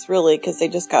do this, really, because they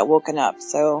just got woken up,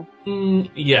 so...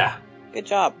 yeah. Good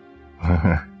job.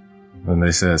 When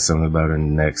they said something about a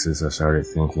nexus, I started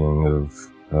thinking of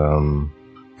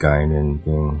Guinan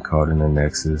being caught in a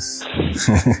nexus.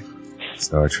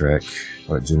 Star Trek,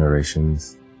 What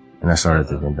Generations? And I started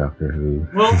thinking Doctor Who.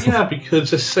 Well, yeah,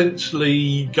 because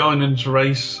essentially Guinan's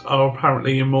race are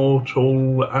apparently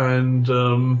immortal and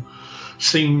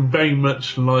seem very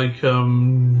much like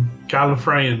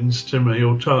Gallifreyans to me,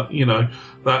 or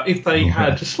that if they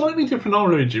had a slightly different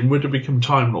origin, would have become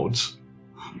Time Lords.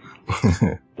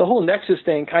 The whole Nexus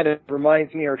thing kind of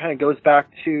reminds me, or kind of goes back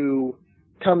to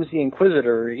Comes the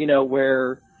Inquisitor,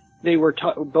 where they were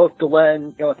both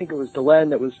Delenn, I think it was Delenn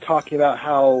that was talking about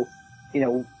how,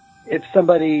 if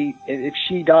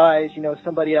she dies,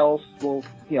 somebody else will,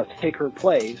 take her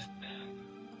place.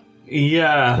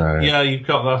 Yeah, right. Yeah, you've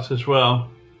got that as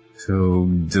well. So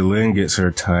Delenn gets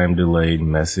her time-delayed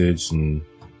message, and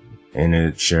in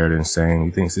it, Sheridan saying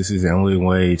he thinks this is the only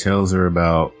way. He tells her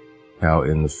about how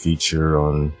in the future,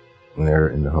 when they're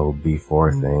in the whole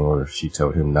B4 thing, or if she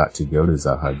told him not to go to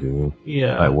Zahadun.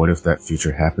 Yeah. Like, what if that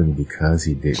future happened because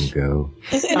he didn't go?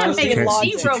 It doesn't make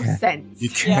zero sense. You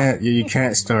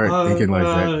can't start thinking like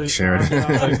that,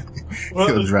 Sheridan.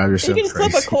 You'll drive yourself crazy. You can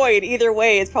crazy. flip a coin. Either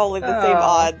way, it's probably the same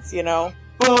odds,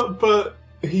 But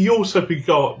he also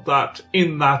forgot that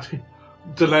in that,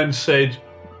 Delenn said,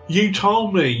 "You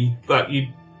told me that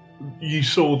you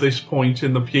saw this point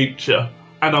in the future.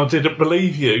 and I didn't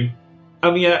believe you.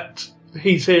 And yet,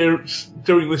 he's here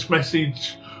doing this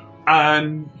message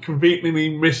and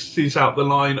conveniently misses out the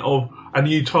line of, and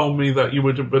you told me that you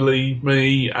wouldn't believe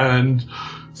me, and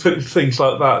things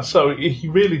like that. So he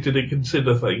really didn't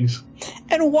consider things.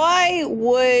 And why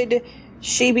would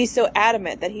she be so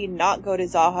adamant that he not go to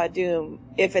Zahadum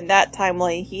if in that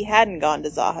timeline he hadn't gone to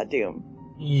Zahadum?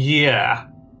 Yeah,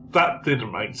 that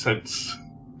didn't make sense.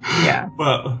 Yeah.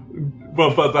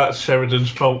 But that's Sheridan's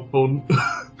fault.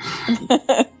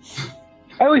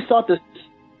 I always thought this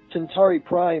Centauri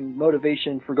Prime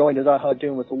motivation for going to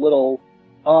Zahadum was a little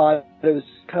odd. It was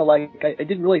kind of like, I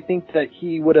didn't really think that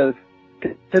he would have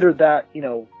considered that,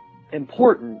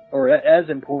 important, or as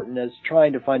important as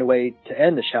trying to find a way to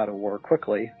end the Shadow War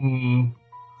quickly. Mm.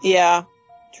 Yeah,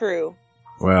 true.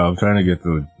 Well, I'm trying to get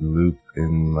the loop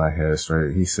in my head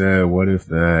straight. He said, what if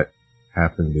that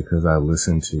happened because I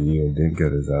listened to you and didn't go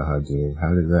to Zahadum?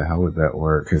 How would that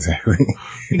work exactly?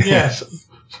 Yes,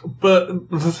 but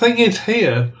the thing is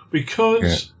here,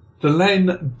 because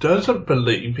Delenn doesn't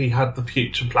believe he had the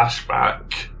future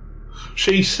flashback,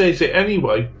 she says it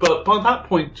anyway, but by that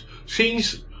point,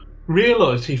 she's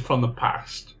realised he's from the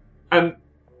past, and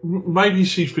maybe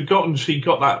she's forgotten she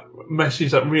got that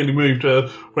message that really moved her,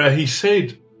 where he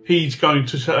said he's going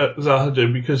to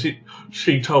Zahadum because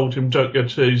she told him don't go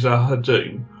to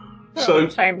Zahadum. So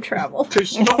time travel. To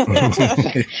stop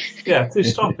it, to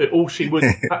stop it, all she would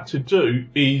have to do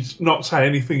is not say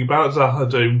anything about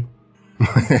Zahadum.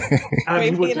 Maybe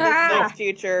in the next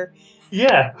future.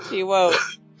 Yeah. She won't.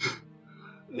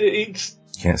 It's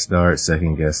can't start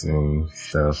second guessing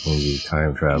stuff when you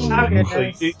time travel.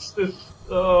 It's just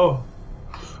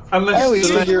unless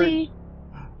usually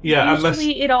unless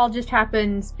it all just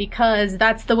happens because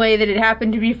that's the way that it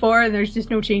happened before, and there's just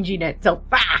no changing it. So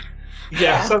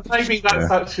so maybe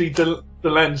that's actually the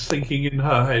lens thinking in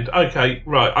her head. Okay,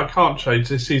 right, I can't change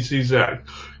this. This is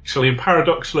actually a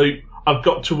paradox loop. I've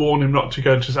got to warn him not to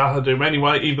go to Zahadum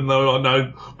anyway, even though I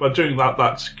know by doing that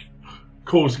that's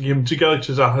causing him to go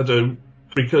to Zahadum,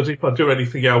 because if I do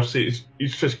anything else, it's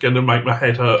just going to make my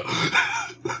head hurt.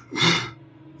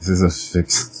 This is a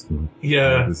fixed...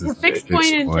 Yeah. This is a fixed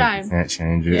point in time. You can't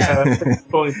change it. Yeah, fixed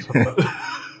point.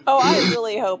 Oh, I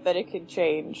really hope that it can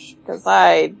change, because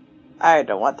I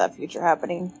don't want that future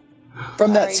happening.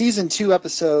 From that season 2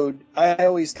 episode, I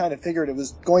always kind of figured it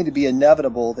was going to be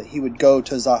inevitable that he would go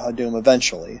to Zahadum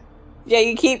eventually. Yeah,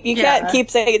 you can't keep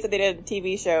saying it's that they did a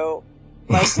TV show.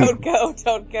 Like,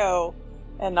 don't go,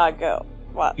 and not go.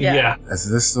 What? Yeah. Is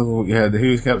this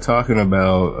he kept talking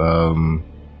about,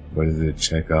 what is it,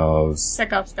 Chekhov's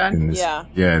gun.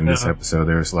 In this episode,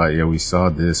 there's like, we saw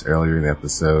this earlier in the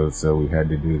episode, so we had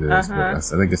to do this. But I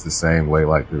think it's the same way,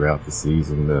 like, throughout the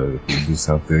season, if you do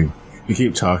something, you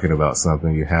keep talking about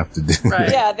something, you have to do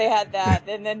it. Yeah, they had that.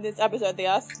 And then this episode, they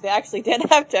actually did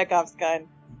have Chekhov's gun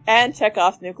and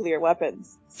Chekhov's nuclear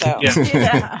weapons. So.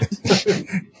 Yeah.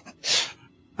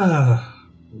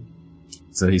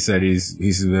 So he said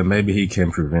he's maybe he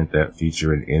can prevent that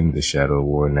future and end the Shadow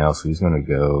War now, so he's going to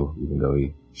go, even though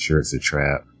he's sure it's a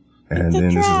trap. And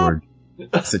then this is where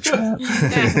it's a trap.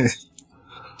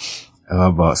 I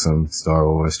bought some Star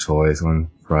Wars toys on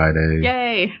Friday.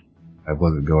 Yay! I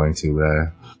wasn't going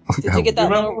to. Did you get that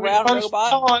little round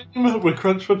robot? We're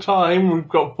crunched for time. We've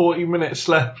got 40 minutes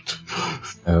left.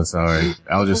 Oh, sorry.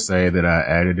 I'll just say that I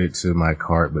added it to my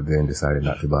cart, but then decided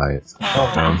not to buy it.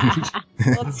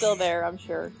 Well, it's still there, I'm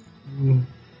sure.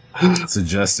 So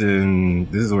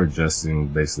Justin, this is where Justin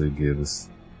basically gives.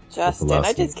 Justin,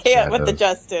 I just can't with the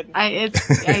Justin. I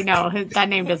know that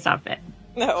name does not fit.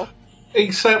 No.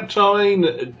 Except,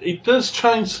 it does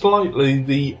change slightly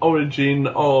the origin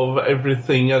of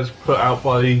everything as put out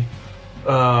by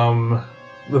the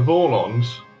Vorlons.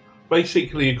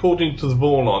 Basically, according to the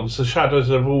Vorlons, the Shadows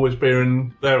have always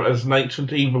been there as an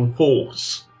ancient evil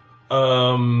force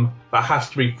that has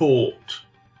to be fought.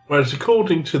 Whereas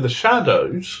according to the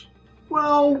Shadows,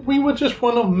 well, we were just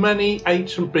one of many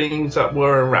ancient beings that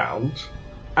were around.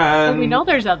 And we know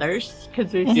there's others,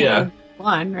 because we've seen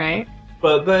one, right?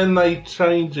 But then they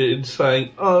change it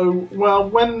saying, oh, well,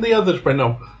 when the others went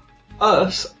off,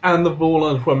 us and the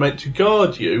Vorlons were meant to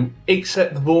guard you,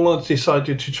 except the Vorlons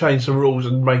decided to change the rules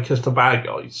and make us the bad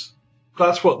guys.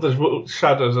 That's what the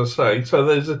Shadows are saying. So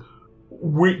there's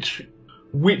which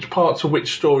parts of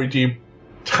which story do you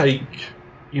take,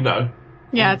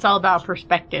 Yeah, it's all about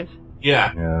perspective.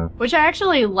 Yeah. Which I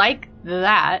actually like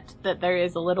that there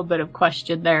is a little bit of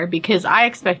question there, because I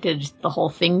expected the whole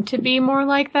thing to be more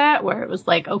like that, where it was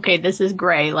like, okay, this is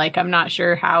gray. Like, I'm not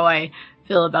sure how I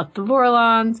feel about the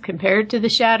Vorlons compared to the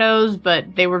Shadows,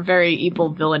 but they were very evil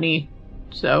villainy.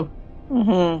 So.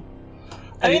 Mm-hmm.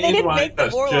 I mean, they didn't Anyway, make the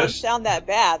that's Vorlons just- sound that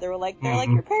bad. They're like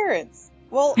your parents.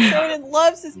 Well, Sheridan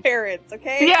loves his parents,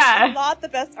 okay? Yeah. It's not the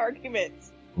best argument.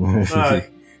 Right.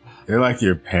 They're like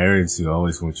your parents who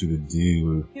always want you to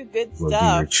do Do good do your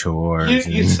stuff. chores.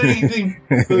 You see,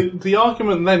 the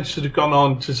argument then should have gone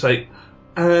on to say,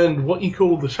 and what you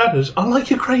call the shadows are like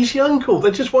your crazy uncle.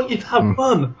 They just want you to have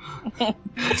fun.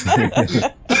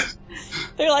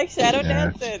 They're like shadow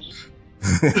Yeah. dancing.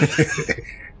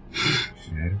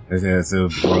 Yeah, so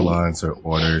Vorlons are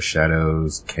order,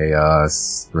 shadows, chaos,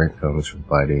 strength comes from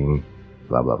fighting,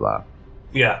 blah blah blah.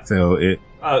 Yeah. So it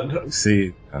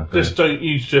Just don't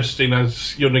use Justin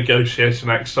as your negotiator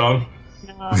next time.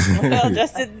 Well,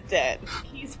 Justin's dead.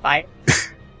 He's fine.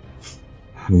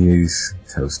 He's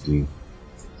toasty.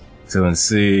 So in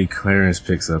C, Clarence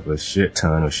picks up a shit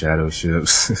ton of shadow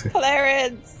ships,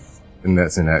 Clarence! and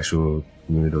that's an actual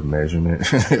unit of measurement. A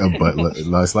buttload.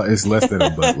 It's less than a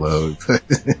buttload.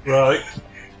 Right.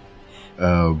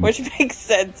 Which makes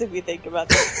sense if you think about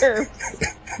the term.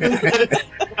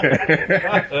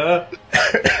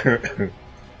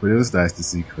 But it was nice to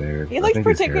see Clarence. He I looks think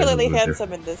his hair particularly was a little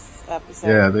handsome in this episode.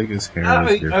 Yeah, I think his hair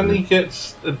is different. And he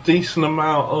gets a decent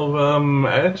amount of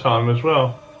airtime as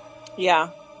well. Yeah,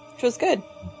 which was good.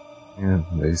 Yeah,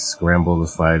 they scramble the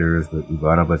fighters, but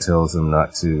Ivanova tells them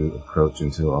not to approach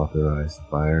until authorized to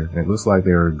fire. And it looks like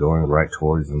they were going right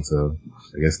towards them, so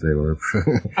I guess they were.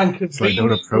 And It's like,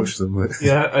 don't approach them.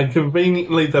 Yeah, and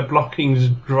conveniently their blocking's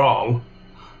Droll.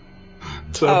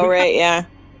 So Oh, right, yeah.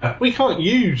 we can't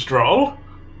use Droll.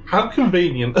 How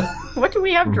convenient. What do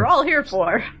we have Droll here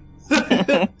for?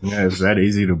 Yeah, it's that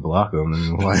easy to block them,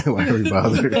 and why are we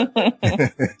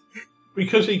bothered?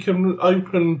 Because he can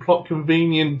open plot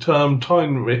convenient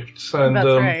time rifts and That's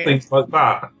right. things like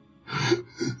that.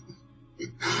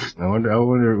 I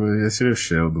wonder, they should have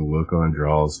showed the look on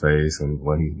Drawl's face and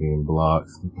when he's being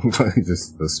blocked.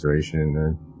 Just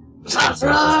frustration.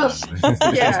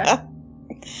 Yeah.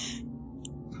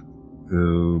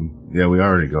 So, yeah, we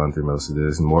already gone through most of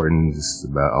this. Morton just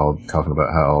talking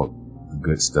about how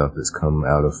good stuff that's come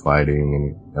out of fighting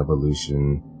and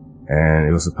evolution. And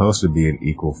it was supposed to be an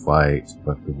equal fight,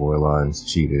 but the Vorlons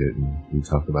cheated, and we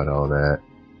talked about all that.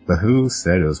 But who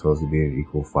said it was supposed to be an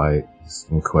equal fight? It's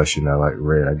one question I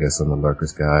read, I guess, on the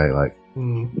Lurkers Guide.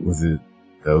 Was it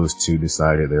those two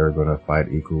decided they were going to fight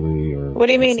equally, or What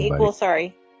do you mean somebody- equal?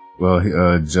 Sorry. Well,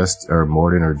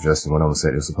 Morton or Justin, one of them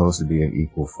said it was supposed to be an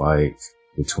equal fight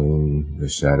between the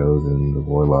Shadows and the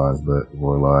Vorlons, but the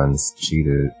Vorlons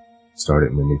cheated,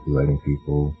 started manipulating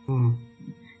people.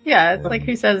 Yeah, it's like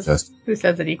who says Just-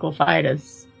 an equal fight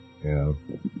is Yeah.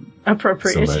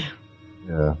 appropriate. Somebody-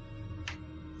 Yeah.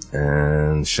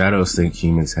 And Shadows think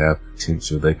humans have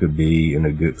potential. They could be in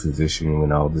a good position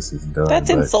when all this is done. That's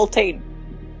but insulting.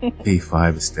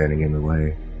 B5 is standing in the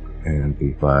way, and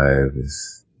B5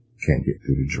 can't get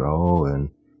through the draw. And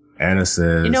Anna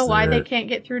says, You know why that- they can't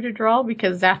get through to Droll?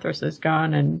 Because Zathras is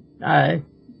gone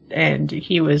and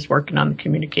he was working on the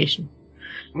communication.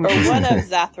 Or one of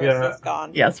Zathras Yeah. is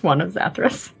gone. Yes, one of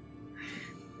Zathras.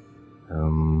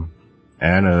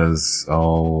 Anna's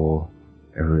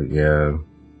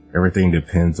everything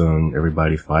depends on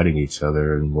everybody fighting each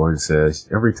other. And Morton says,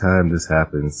 every time this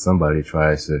happens, somebody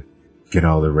tries to get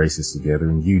all the races together,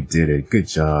 and you did it. Good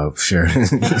job,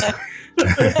 Sheridan.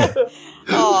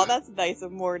 Oh, that's nice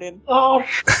of Morton. Oh,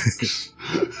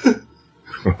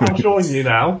 I'll join you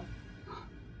now.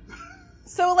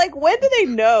 So, when do they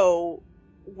know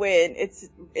when it's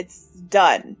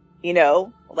done? You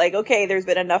know? Okay, there's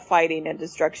been enough fighting and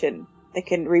destruction. They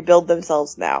can rebuild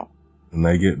themselves now. And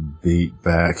they get beat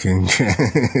back, and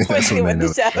When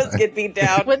the Shadows get beat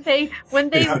down. When they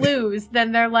lose,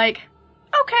 then they're like,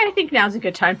 okay, I think now's a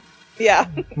good time. Yeah.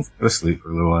 Go sleep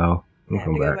for a little while. We'll Yeah,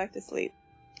 come they go back. back to sleep.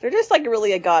 They're just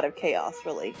really a god of chaos,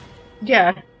 really.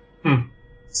 Yeah.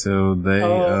 So they.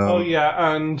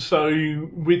 Yeah, and so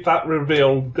with that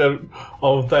reveal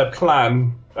of their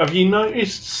plan, have you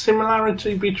noticed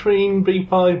similarity between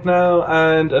B5 now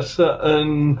and a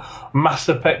certain Mass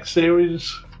Effect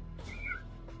series?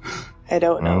 I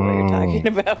don't know what you're talking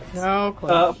about. No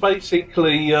clue.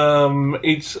 Basically,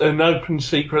 it's an open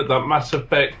secret that Mass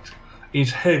Effect is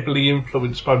heavily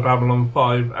influenced by Babylon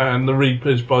 5 and the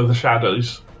Reapers by the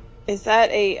Shadows. Is that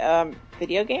a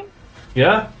video game?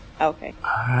 Yeah? Okay.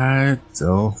 I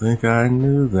don't think I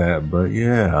knew that, but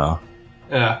yeah.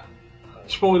 Yeah.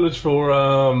 Spoilers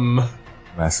for,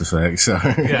 Mass Effect,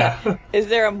 sorry. yeah. Is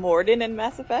there a Morden in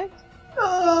Mass Effect?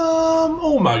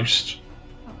 Almost.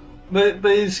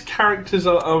 These characters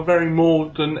are very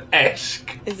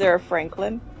Morden-esque. Is there a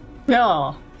Franklin?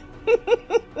 No.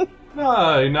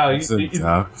 No. It's a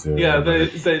doctor. Yeah,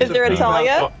 there's Is there a female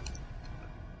Talia?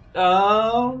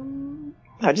 I'm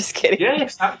just kidding.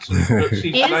 Yes, actually.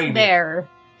 Is there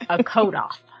a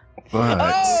Kodoff? But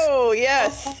Oh,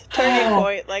 yes. Turning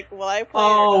point. Like, will I play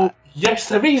or not? yes,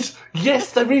 there is.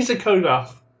 Yes, there is a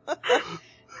Kodoff.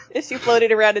 Is she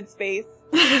floating around in space?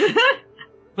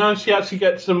 No, she actually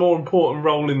gets a more important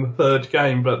role in the third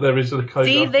game, but there is a Kodoff.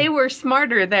 See, they were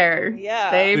smarter there. Yeah.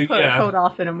 They put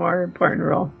Kodoff in a more important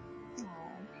role.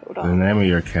 the name of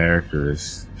your character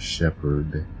is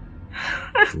Shepard.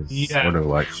 Yeah. Sort of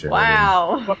like Shepard.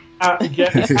 Wow. Yeah,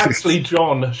 it's actually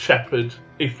John Shepard.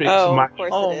 If it's Of course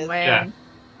Oh, it is. man.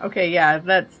 Okay, yeah,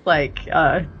 that's like,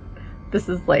 this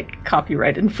is like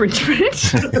copyright infringement.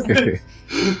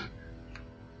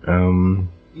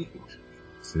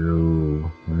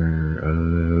 So,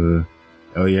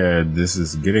 oh yeah, this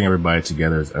is getting everybody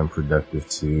together is unproductive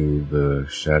to the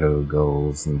Shadow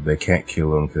goals, and they can't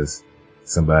kill him because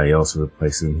somebody else will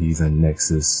replace him. He's a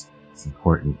Nexus. It's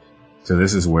important. So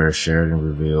this is where Sheridan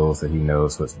reveals that he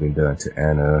knows what's been done to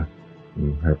Anna.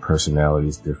 And her personality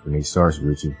is different. He starts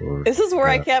reaching for her. This is where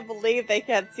I can't believe they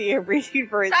can't see him reaching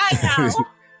for his. I know.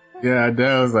 Yeah, I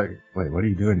know. I was like, wait, what are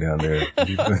you doing down there?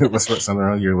 What's something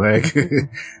wrong with your leg?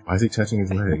 Why is he touching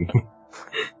his leg?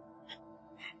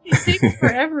 It takes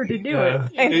forever to do it.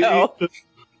 I know.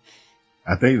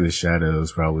 I think the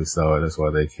Shadows probably saw it. That's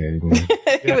why they came.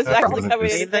 It was actually It coming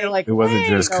wasn't in. They're like, It wasn't "Hey,"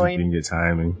 just going. convenient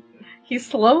timing. He's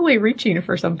slowly reaching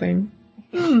for something.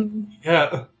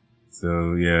 Yeah.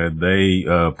 So yeah, they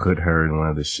put her in one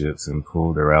of the ships and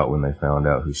pulled her out when they found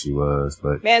out who she was.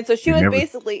 But Man, so she You was never-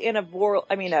 basically in a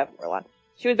Vorlon.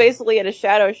 She was basically in a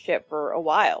shadow ship for a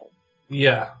while,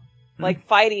 Yeah. like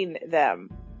fighting them.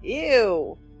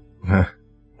 Ew.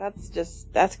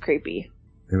 That's creepy.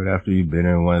 Dude, after you've been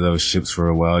in one of those ships for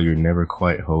a while, you're never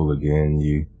quite whole again.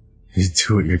 You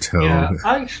do what you're told. Yeah.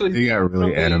 Actually, They got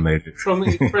really animated. From the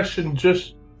expression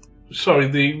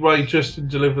the way Justin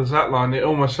delivers that line, it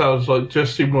almost sounds like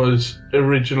Justin was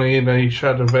originally in a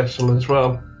shadow vessel as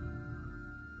well.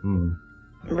 Hmm.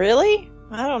 Really?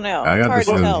 I don't know. I It's got the hard to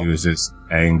feeling tell. he was just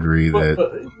angry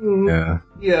that, yeah.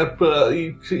 Yeah, but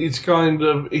it's kind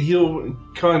of, he'll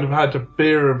kind of had a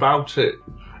fear about it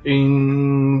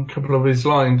in a couple of his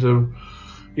lines of,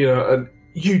 and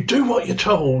you do what you're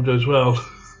told as well.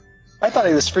 I thought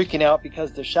he was freaking out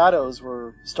because the shadows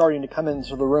were starting to come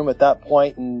into the room at that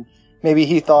point, and maybe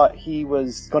he thought he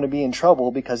was going to be in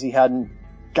trouble because he hadn't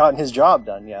gotten his job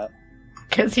done yet.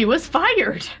 Because he was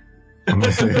fired.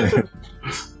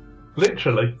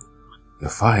 Literally. The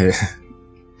fire.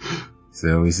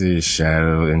 So we see a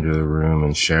shadow enter the room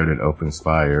and Sheridan opens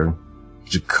fire.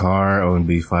 Jakar,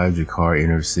 ONB5 Jakar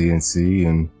enters CNC,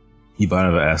 and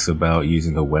Ivanova asks about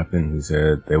using a weapon. He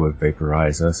said they would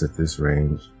vaporize us at this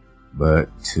range. But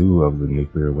 2 of the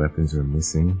nuclear weapons are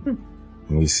missing.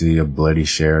 And we see a bloody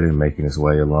Sheridan making his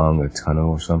way along a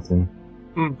tunnel or something.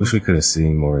 Wish we could have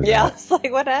seen more of Yeah, that. it's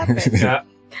like, what happened? Yeah.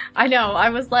 I know. I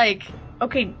was like,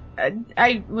 okay,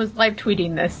 I was live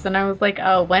tweeting this, and I was like,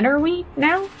 when are we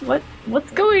now?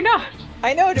 What's going on?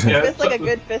 I know, to Yeah. miss like a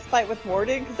good fist fight with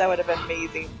Morden, because that would have been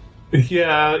amazing.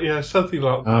 Yeah, something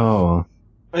like that. Oh.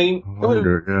 I mean, It would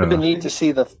have been neat to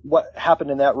see what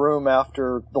happened in that room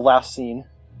after the last scene.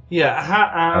 yeah,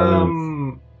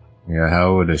 Yeah,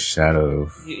 how would a shadow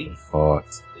Yeah. fought?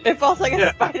 It felt like a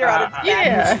Yeah. spider on its back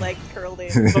Yeah. with its legs curled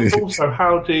in. but also,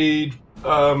 how did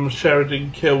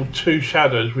Sheridan kill 2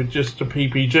 shadows with just a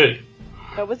PPG?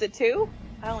 Oh, was it 2?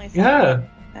 I only saw Yeah,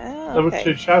 Oh, there were okay.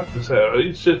 2 shadows there.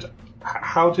 It's just,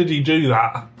 how did he do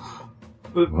that?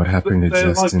 What happened to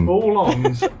They're Justin? like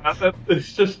ball-ons.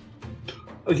 It's just,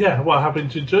 what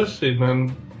happened to Justin?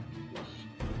 And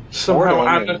somehow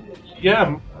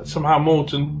Morden. somehow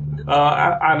Morton,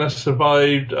 Anna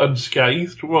survived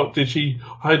unscathed. What, did she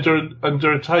hide her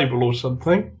under a table or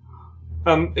something?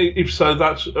 If so,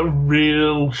 that's a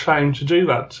real shame to do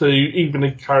that to even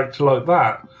a character like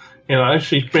that.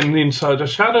 She's been inside a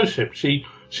shadow ship. She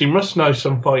must know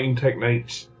some fighting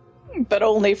techniques. But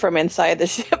only from inside the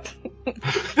ship.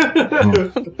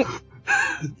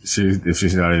 If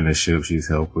she's not in the ship, she's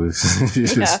helpless. She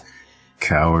just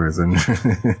cowers and.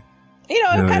 It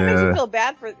kind of makes Yeah. you feel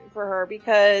bad for her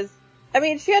because, I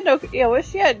mean, she had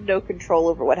no control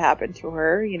over what happened to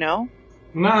her,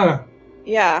 No.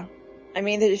 Yeah. I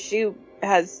mean,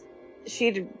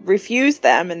 she'd refused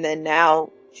them, and then now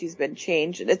she's been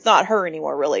changed, and it's not her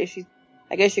anymore, really.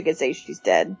 I guess you could say she's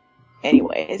dead.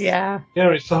 Anyways. Yeah. Yeah,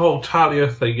 it's the whole Talia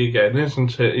thing again,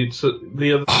 isn't it? It's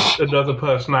another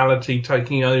personality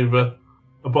taking over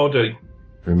a body.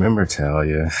 Remember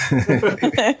Talia?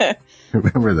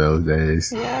 Remember those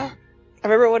days? Yeah. I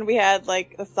remember when we had,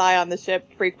 like, a Psy on the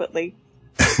ship frequently.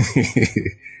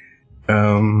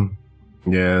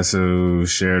 Yeah, so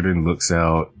Sheridan looks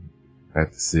out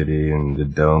at the city and the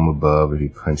dome above, and he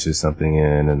punches something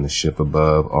in, and the ship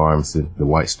above arms the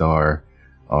White Star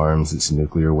arms its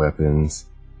nuclear weapons.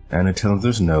 And I tell him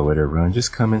there's nowhere to run,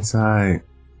 just come inside.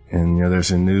 And,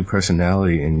 there's a new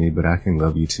personality in you, but I can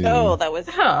love you too. Oh, that was...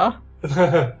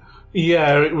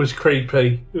 Yeah, it was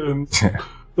creepy. The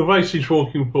way she's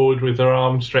walking forward with her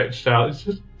arms stretched out, it's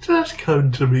just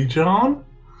come to me, John.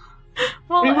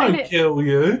 Well, he won't kill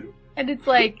you. And it's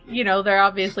like, they're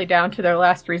obviously down to their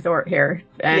last resort here.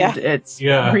 And it's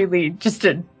really just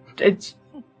it's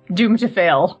doomed to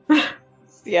fail.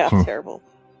 Yeah, terrible.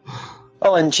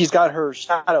 Oh, and she's got her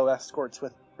shadow escorts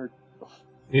with her.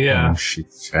 Yeah.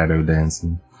 She's shadow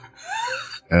dancing.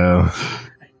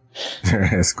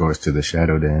 Escorts to the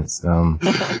shadow dance.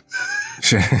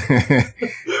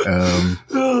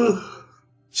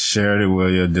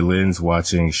 Sheridan, Delenn's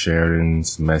watching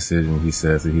Sheridan's message, and he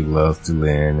says that he loves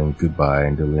Delenn and goodbye,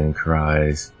 and Delenn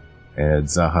cries. And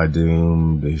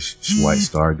Zahadum, the White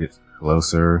Star, gets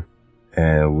closer,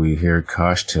 and we hear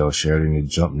Kosh tell Sheridan to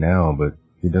jump now, but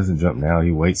he doesn't jump now,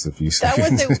 he waits a few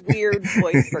seconds. That was a weird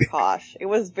voice for Kosh. It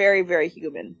was very, very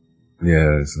human.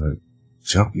 Yeah, it's like,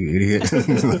 jump, you idiot.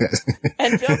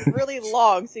 And jump really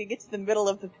long so you get to the middle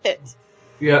of the pit.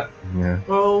 Yeah.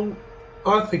 Well,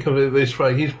 I think of it this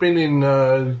way. He's been in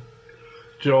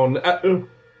John,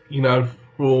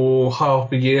 for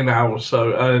half a year now or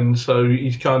so, and so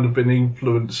he's kind of been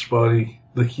influenced by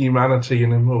the humanity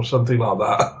in him or something like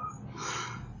that.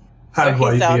 So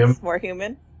he sounds more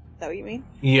human? Is that what you mean?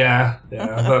 Yeah,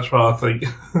 that's what I think.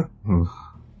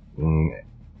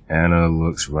 Anna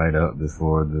looks right up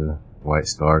before the White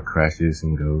Star crashes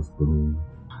and goes boom.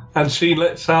 And she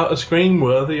lets out a scream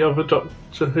worthy of a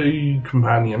Doctor Who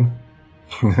companion.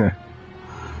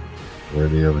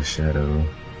 Worthy of a shadow.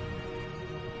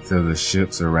 So the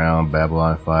ships around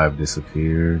Babylon 5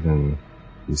 disappeared, and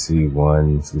we see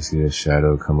a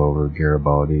shadow come over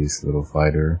Garibaldi's little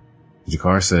fighter.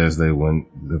 Jakar says they wouldn't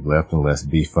have left unless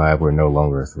B5 were no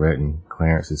longer a threat, and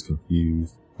Clarence is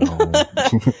confused.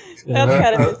 That's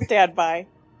kind of a standby.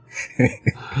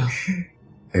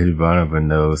 Ivanova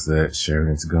knows that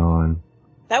Sheridan's gone.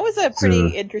 That was a pretty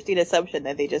interesting assumption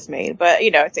that they just made, but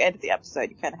it's the end of the episode.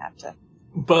 You kind of have to.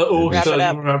 But also,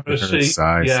 remember, she's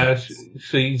a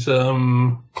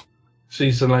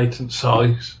latent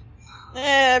size.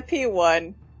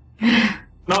 P1.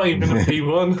 Not even a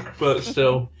P1, but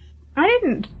still. I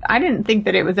didn't think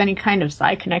that it was any kind of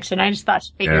psi connection. I just thought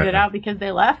she figured it out because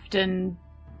they left, and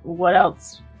what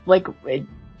else? Like, I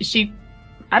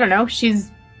don't know, she's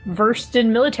versed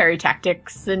in military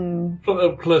tactics, and...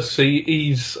 Plus,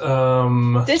 he's,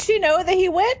 Did she know that he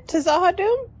went to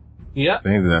Zahadum? Yeah. I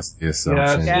think that's the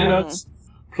assumption. Yeah.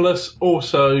 Plus,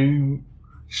 also,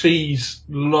 she's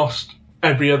lost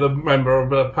every other member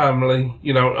of her family.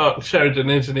 Sheridan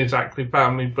isn't exactly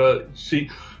family, but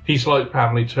he's like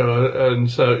family to her, and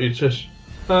so it's just,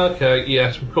 okay,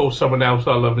 yes, of course, someone else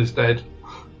I love is dead.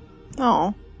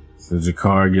 Oh. So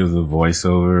Jakar gives a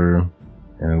voiceover,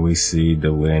 and we see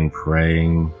Delenn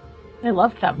praying. I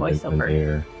loved that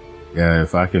voiceover. Yeah,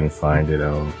 if I can find it,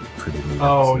 I'll pretty neat.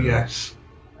 Oh, yes.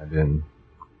 I didn't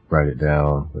write it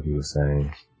down, what he was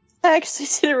saying. I actually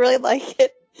didn't really like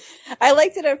it. I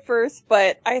liked it at first,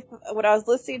 but when I was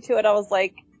listening to it, I was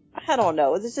like, I don't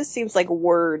know. This just seems like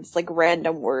words, like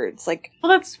random words. Like,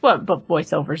 well, that's what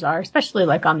voiceovers are, especially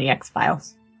like on the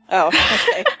X-Files. Oh,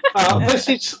 okay.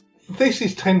 This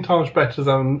is 10 times better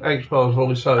than X-Files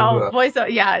voiceover. Oh,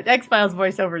 yeah, X-Files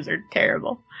voiceovers are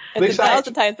terrible. It's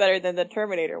 1,000 times better than the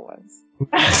Terminator ones.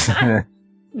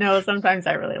 No, sometimes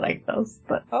I really like those,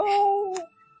 but... Oh!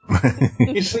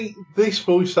 You see, this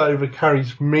voiceover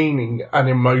carries meaning and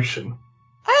emotion.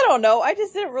 I don't know. I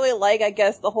just didn't really like, I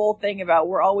guess, the whole thing about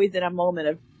we're always in a moment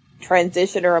of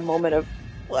transition or a moment of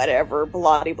whatever,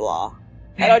 blah-de-blah.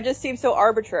 And it just seems so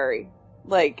arbitrary.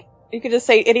 Like, you could just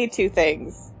say any two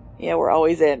things. We're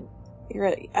always in.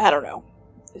 I don't know.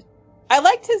 I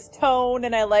liked his tone,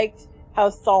 and I liked how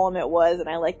solemn it was, and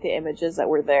I liked the images that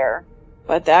were there.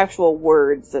 But the actual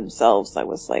words themselves, I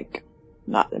was, like,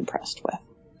 not impressed with.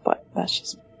 But that's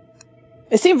just...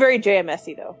 It seemed very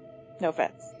JMS-y, though. No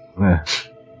offense.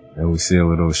 And we see a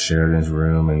little Sheridan's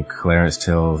room, and Clarence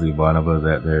tells Ivanova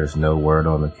that there's no word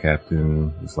on the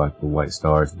captain. It's like the White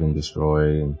Star's been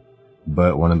destroyed.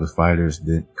 But one of the fighters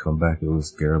didn't come back. It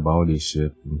was Garibaldi's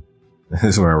ship. And this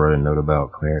is where I wrote a note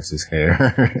about Clarence's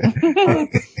hair.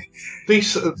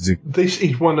 This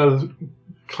is one of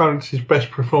Clarence's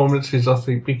best performances, I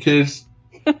think, because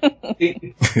I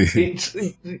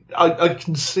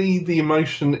can see the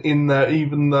emotion in there,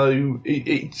 even though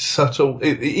it's subtle.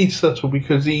 It is subtle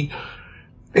because he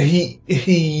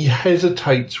he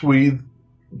hesitates with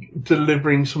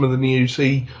delivering some of the news.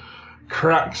 He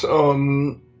cracks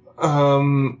on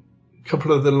a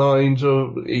couple of the lines,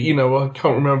 or I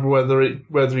can't remember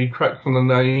whether he cracked on the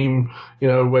name,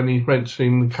 when he's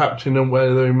mentioning the captain, and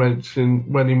when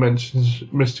he mentions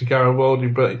Mr. Garibaldi,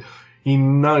 but he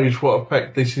knows what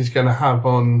effect this is going to have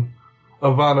on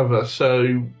Ivanova,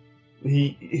 so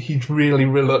he's really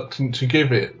reluctant to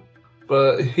give it,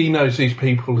 but he knows these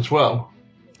people as well.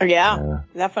 Yeah,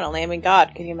 definitely. I mean,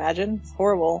 God, can you imagine? It's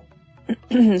horrible.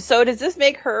 So does this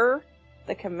make her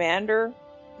the commander?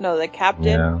 No, the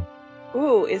captain? Yeah.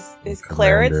 Ooh, is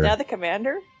Clarence now the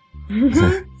commander?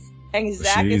 And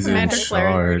Zach is in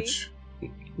charge.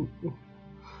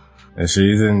 And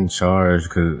she's in charge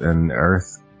and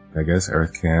Earth, I guess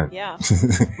Earth can't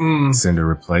send a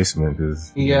replacement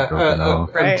because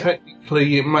and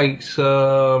technically it makes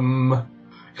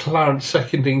Clarence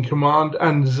second in command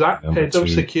and Zach head of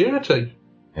security.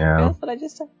 Yeah, that's what I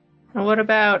just said. And what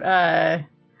about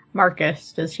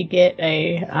Marcus? Does he get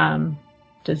an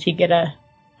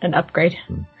upgrade?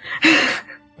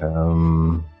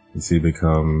 Does he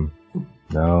become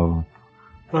no?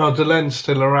 Well, Delen's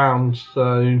still around,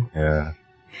 so yeah.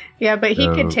 Yeah, but he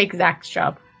could take Zach's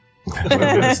job.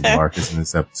 Marcus in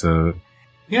this episode.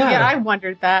 Yeah, I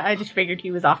wondered that. I just figured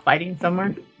he was off fighting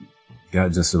somewhere.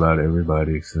 Got just about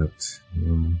everybody except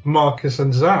Marcus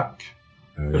and Zach.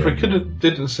 Because we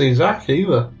didn't see Zach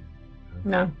either.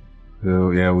 No.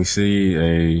 So yeah, we see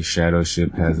a shadow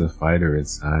ship has a fighter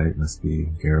inside. Must be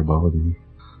Garibaldi.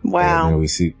 Wow. And we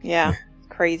see. Yeah.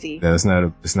 Crazy. Yeah, it's not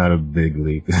a big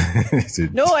leap.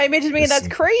 No, I mean that's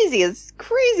crazy. It's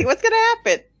crazy. What's gonna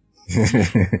happen?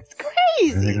 It's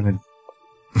crazy.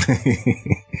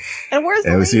 And where's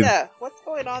Alita? What's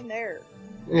going on there?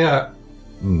 Yeah.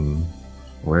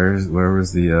 Where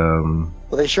was the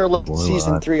Well, they sure left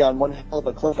season 3 on one hell of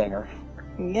a cliffhanger.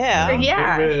 Yeah.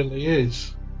 It really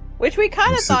is. Which we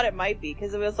kind of thought it might be,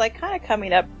 because it was like kind of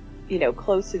coming up,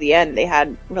 close to the end. They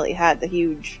hadn't really had the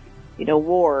huge,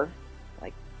 war,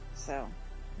 like so.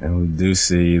 And we do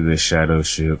see the shadow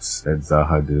ships at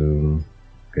Zahadum,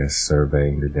 I guess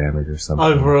surveying the damage or something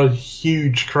over a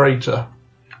huge crater.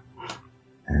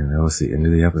 And that was the end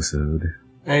of the episode.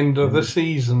 End of the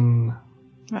season.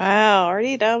 Wow,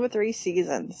 already done with 3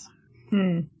 seasons.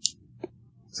 So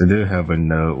I do have a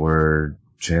note where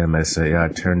JMS said, I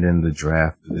turned in the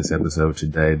draft of this episode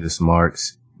today. This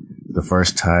marks the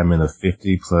first time in a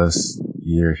 50-plus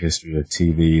year history of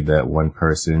TV that one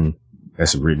person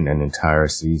has written an entire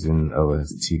season of a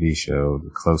TV show. The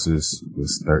closest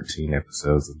was 13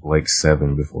 episodes of Blake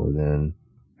 7 before then.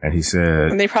 And he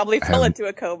said... And they probably fell into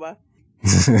a coma.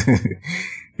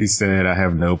 He said, I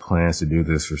have no plans to do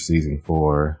this for season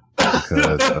 4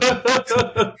 because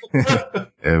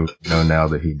now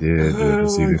that he did do it for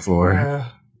season 4. Yeah.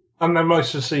 And then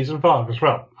most of season 5 as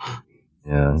well.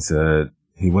 Yeah, he said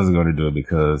he wasn't going to do it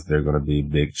because there are going to be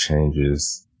big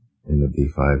changes in the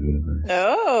B5 universe.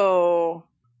 Oh.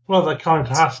 Well, there kind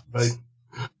of has to be.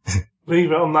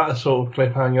 Leave it on that sort of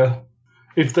cliffhanger.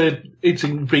 If it's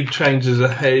big changes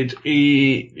ahead,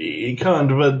 it kind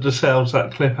of undersells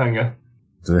that cliffhanger.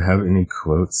 Do they have any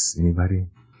quotes? Anybody?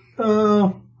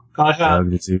 I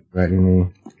have. Did you write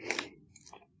any?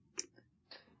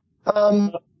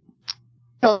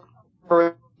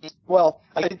 Well,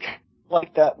 I did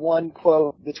like that one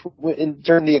quote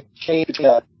during the exchange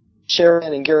between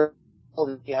Sheridan and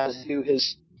Garibaldi. He has to do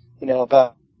his,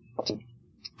 about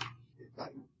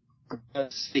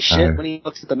shit when he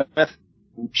looks at the meth.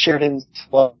 Sheridan's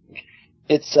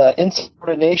it's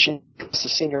insubordination to the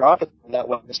senior officer in that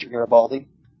way, Mr. Garibaldi.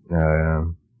 I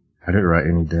didn't write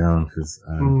any down because.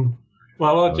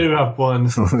 Well, I do have one.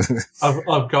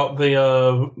 I've got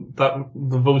the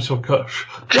voice of Kush.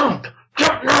 Jump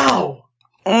now!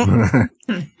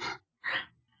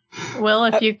 Well,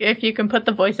 if you can put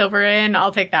the voiceover in,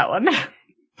 I'll take that one.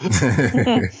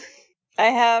 I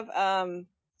have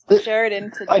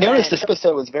Sheridan to. I noticed this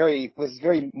episode was very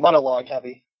monologue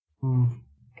heavy.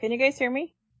 Can you guys hear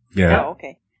me? Yeah. Oh,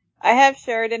 okay. I have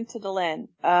Sheridan to Delenn.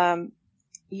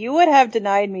 You would have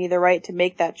denied me the right to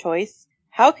make that choice.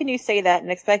 How can you say that and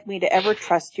expect me to ever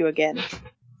trust you again?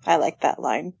 I like that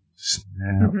line.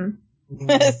 Snap.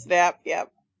 Snap, yep.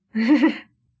 And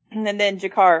then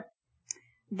Jakar.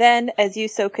 Then, as you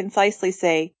so concisely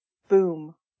say,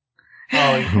 boom.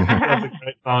 Oh, that's a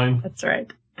great line. That's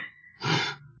right.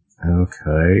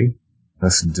 Okay.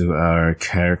 Let's do our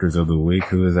characters of the week.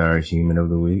 Who is our human of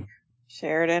the week?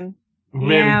 Sheridan.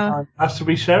 Yeah. Has to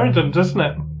be Sheridan, doesn't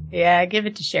it? Yeah, give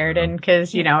it to Sheridan,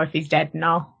 because, if he's dead and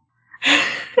all.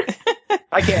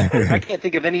 I can't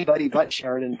think of anybody but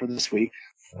Sheridan for this week.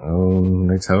 Oh,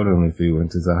 they told him if he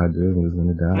went to Zahajul, he was going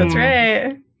to die. That's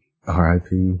right.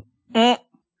 R.I.P.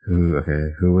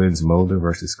 Who wins, Mulder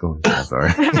versus Scully? I'm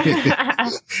sorry.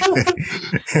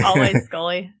 Always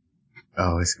Scully.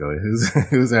 Always Scully.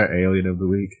 Who's our alien of the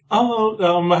week? Oh,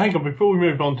 hang on. Before we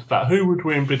move on to that, who would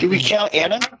win between... Do we count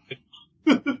Anna?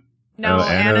 No,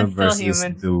 Anna's still versus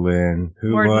human. Delenn.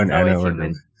 Who Morden's won? Anna or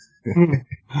human.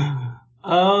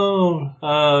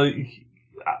 Delenn?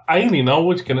 Alien, I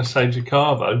was going to say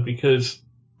Jakar, though, because...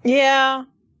 Yeah.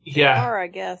 Yeah. Or I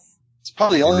guess. It's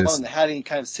probably the only one that had any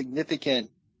kind of significant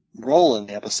role in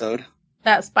the episode.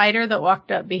 That spider that walked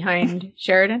up behind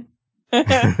Sheridan?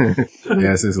 Yeah,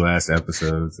 it's his last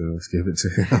episode, so let's give it to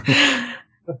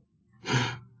him.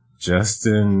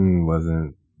 Justin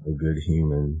wasn't a good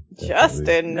human. Definitely.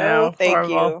 Justin, no, thank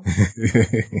horrible. you.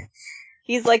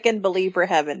 He's like in believer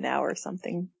heaven now or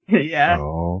something. Yeah.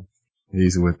 Oh,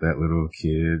 he's with that little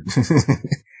kid. His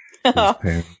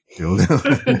parents killed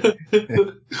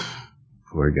him.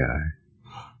 Poor guy.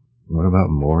 What about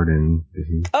Morden?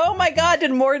 Oh my god,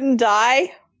 did Morden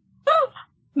die?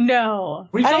 No.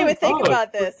 I didn't even think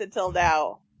about this until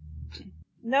now.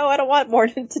 No, I don't want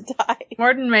Morden to die.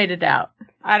 Morden made it out.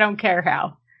 I don't care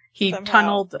how. He Somehow.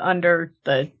 tunneled under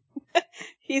the...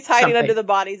 He's hiding something. under the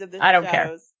bodies of the I don't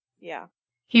shadows. care. Yeah.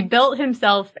 He built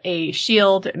himself a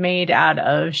shield made out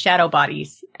of shadow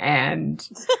bodies, and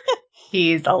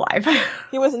he's alive.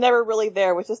 He was never really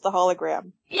there, it was just a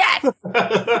hologram. Yes!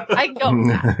 I go with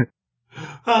that.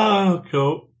 Oh,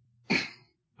 cool.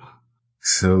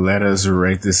 So let us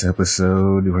rate this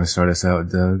episode. You want to start us out,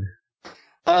 Doug?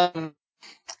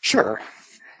 Sure.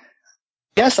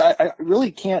 Yes, I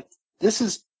really can't. This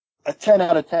is a 10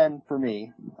 out of 10 for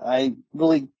me. I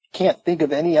really can't think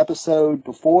of any episode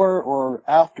before or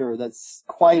after that's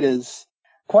quite as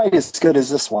good as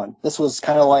this one. This was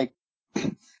kind of like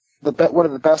one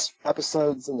of the best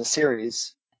episodes in the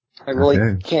series. I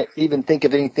really can't even think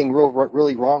of anything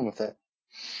really wrong with it.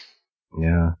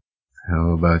 Yeah.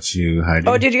 How about you, Heidi?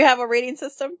 Oh, did you have a rating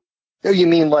system? Oh, you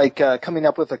mean like coming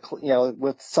up with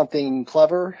with something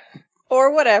clever?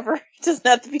 Or whatever. It doesn't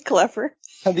have to be clever.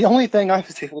 And the only thing I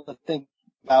was able to think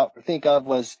of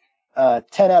was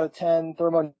 10 out of 10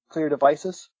 thermonuclear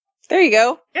devices. There you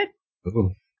go. Good.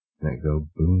 Oh, that go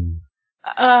boom.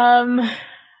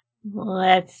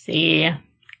 Let's see.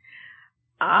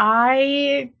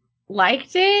 I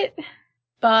liked it,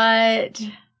 but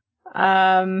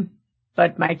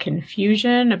my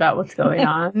confusion about what's going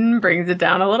on brings it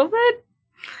down a little bit.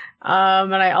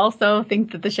 And I also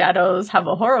think that the shadows have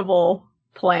a horrible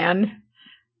plan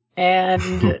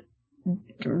and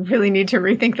really need to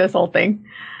rethink this whole thing.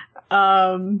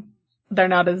 They're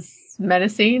not as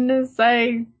menacing as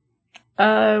I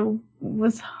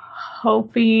was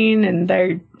hoping, and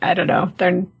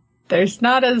there's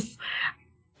not as...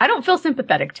 I don't feel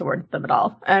sympathetic towards them at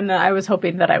all, and I was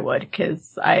hoping that I would,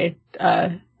 because I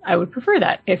would prefer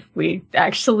that if we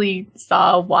actually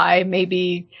saw why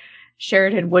maybe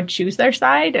Sheridan would choose their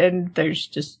side, and there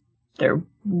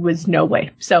was no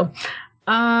way. So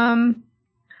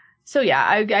yeah,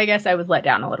 I guess I was let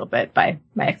down a little bit by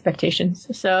my expectations.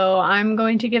 So I'm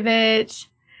going to give it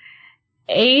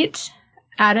 8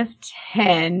 out of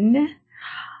 10.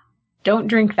 Don't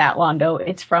drink that, Londo.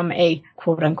 It's from a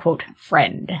quote-unquote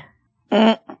friend.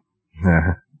 But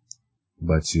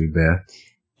you, Beth?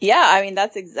 Yeah, I mean,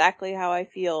 that's exactly how I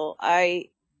feel.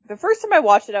 The first time I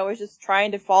watched it, I was just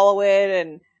trying to follow it,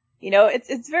 and,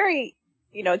 it's very,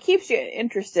 it keeps you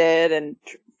interested and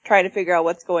trying to figure out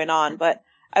what's going on, but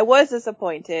I was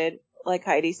disappointed, like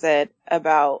Heidi said,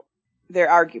 about their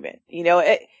argument.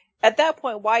 At that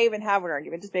point, why even have an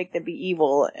argument? Just make them be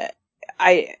evil.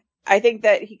 I think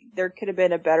that there could have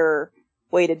been a better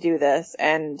way to do this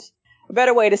and a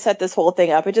better way to set this whole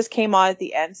thing up. It just came on at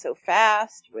the end so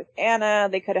fast with Anna.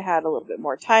 They could have had a little bit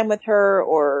more time with her,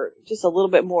 or just a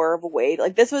little bit more of a wait.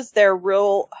 Like, this was their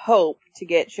real hope to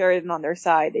get Sheridan on their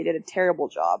side. They did a terrible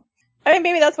job. I mean,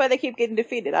 maybe that's why they keep getting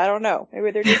defeated. I don't know.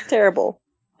 Maybe they're just terrible.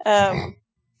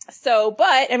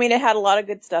 But, I mean, it had a lot of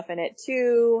good stuff in it,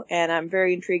 too, and I'm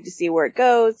very intrigued to see where it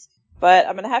goes. But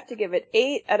I'm going to have to give it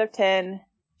 8 out of 10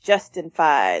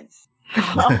 Justin-fieds.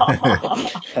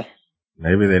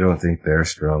 Maybe they don't think they're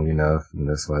strong enough, and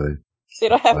that's why they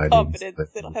don't have confidence.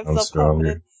 They don't have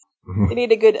self-confidence. They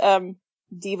need a good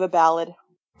diva ballad.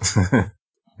 How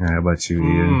about you,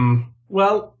 Ian?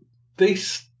 Well,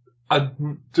 this, I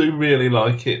do really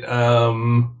like it.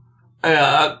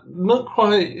 Not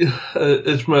quite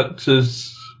as much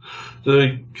as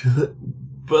but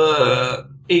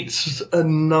it's a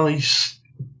nice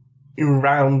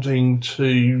rounding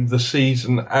to the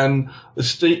season, and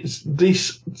this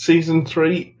season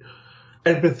 3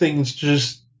 everything's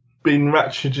just been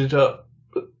ratcheted up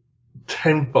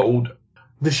tenfold.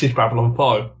 This is Babylon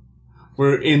 5.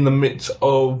 We're in the midst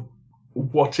of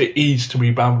what it is to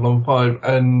be Babylon 5,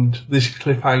 and this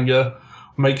cliffhanger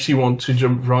makes you want to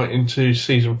jump right into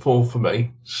season 4 for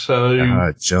me.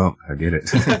 So jump, I get it.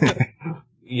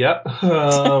 Yep.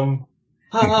 So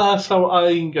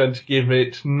I'm going to give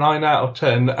it 9 out of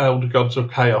 10 Elder Gods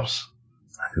of Chaos.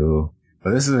 Cool.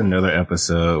 Well, this is another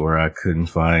episode where I couldn't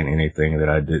find anything that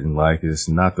I didn't like. It's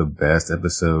not the best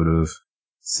episode of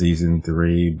season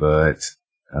 3, but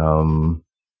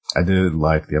I did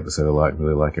like the episode a lot,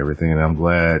 really like everything, and I'm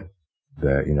glad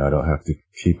that, I don't have to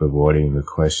keep avoiding the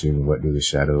question, what do the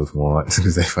shadows want?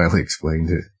 Because they finally explained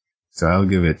it. So I'll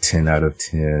give it 10 out of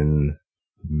 10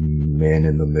 men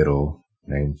in the middle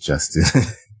named Justin.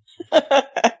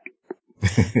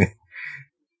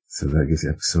 So that gives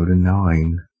episode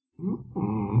 9.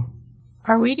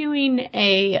 Are we doing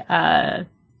a,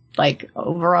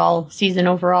 season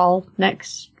overall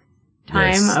next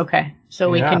time? Yes. Okay. So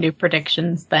we can do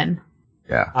predictions then.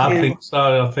 Yeah. I think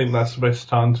so. I think that's the best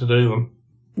time to do them.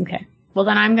 Okay. Well,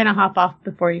 then I'm going to hop off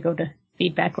before you go to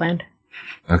Feedback Land.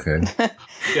 Okay.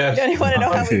 Yes. Don't you want to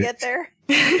know how we get there?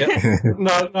 Yep.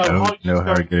 No, I don't know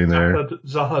how to get in there.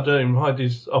 Zahadum.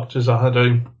 Heidi's off to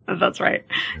Zahadum. Oh, that's right.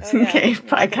 Oh, yeah. Okay,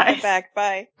 bye, guys. Get back.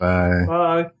 Bye. Bye.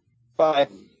 Bye. Bye.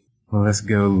 Well, let's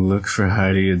go look for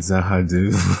Heidi at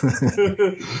Zahadu.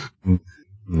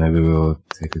 Maybe we'll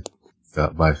take a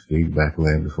stop by Feedback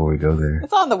Land before we go there.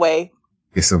 It's on the way.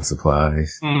 Get some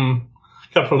supplies.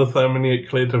 Couple of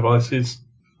thermonuclear devices.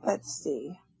 Let's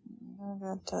see.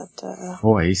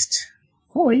 Hoist.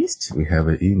 We have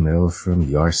an email from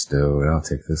Yarsto, and I'll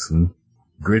take this one.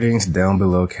 Greetings down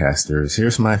below casters.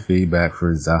 Here's my feedback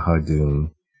for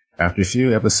Zahadum. After a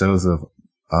few episodes of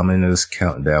ominous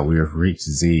countdown, we have reached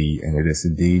Z, and it is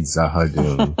indeed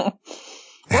Zahadum.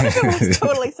 What if it was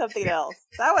totally something else?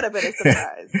 That would have been a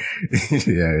surprise.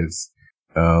 Yes.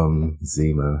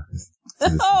 Zima.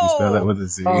 Did you spell that with a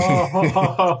Z? I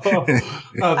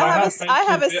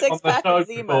have a 6-pack of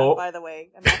Zima, by the way.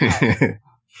 In my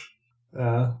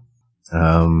house.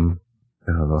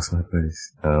 I lost my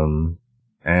place. And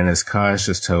as Kaj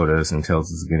just told us and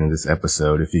tells us again in this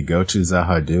episode, if you go to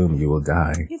Zahadum, you will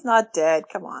die. He's not dead.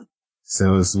 Come on.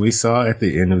 So as we saw at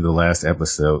the end of the last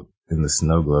episode in the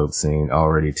snow globe scene,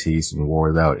 already teased in War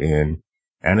Without End,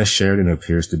 Anna Sheridan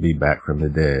appears to be back from the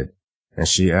dead, and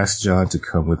she asks John to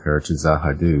come with her to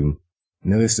Zahadum.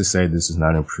 Needless to say, this does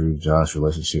not improve John's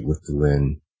relationship with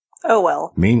Delenn. Oh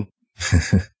well.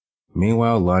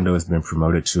 Meanwhile, Londo has been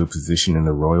promoted to a position in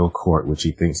the royal court, which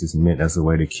he thinks is meant as a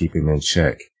way to keep him in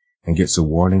check, and gets a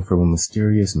warning from a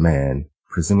mysterious man,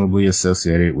 presumably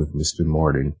associated with Mr.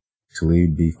 Morden, to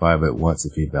leave B5 at once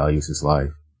if he values his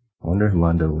life. I wonder if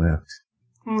Londo left.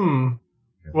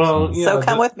 Well, yeah. So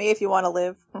come with me if you want to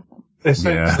live.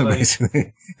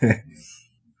 Essentially.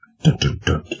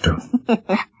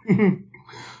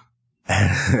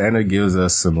 Anna gives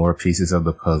us some more pieces of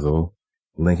the puzzle,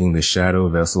 linking the Shadow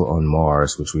vessel on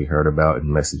Mars, which we heard about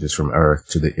in Messages from Earth,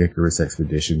 to the Icarus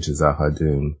expedition to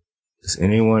Zahadum. Does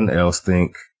anyone else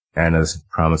think Anna's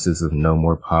promises of no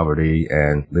more poverty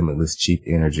and limitless cheap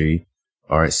energy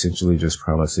are essentially just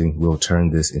promising we'll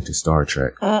turn this into Star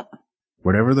Trek?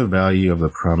 Whatever the value of the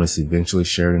promise, eventually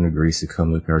Sheridan agrees to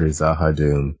come with her to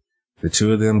Zahadum. The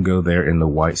two of them go there in the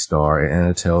White Star, and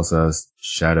Anna tells us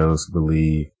Shadows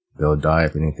believe they'll die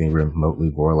if anything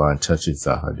remotely Vorlon touches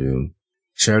Zahadum.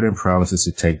 Sheridan promises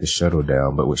to take the shuttle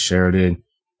down, but with Sheridan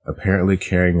apparently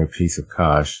carrying a piece of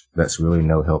Kosh, that's really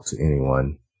no help to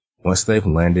anyone. Once they've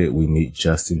landed, we meet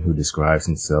Justin, who describes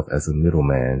himself as a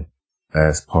middleman,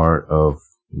 as part of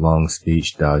long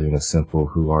speech dodging a simple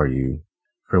 "Who are you?"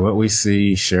 For what we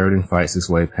see, Sheridan fights his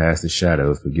way past the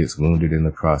Shadows, but gets wounded in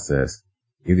the process.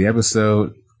 If the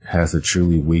episode has a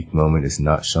truly weak moment, it's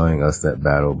not showing us that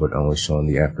battle, but only showing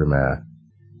the aftermath.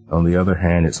 On the other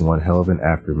hand, it's one hell of an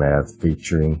aftermath,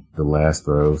 featuring the last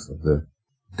throws of the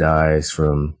dies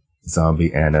from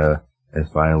zombie Anna,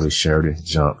 and finally Sheridan's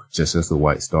jump, just as the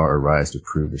White Star arrives to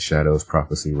prove the Shadow's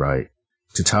prophecy right.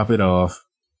 To top it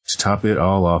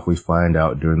all off, we find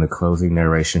out during the closing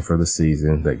narration for the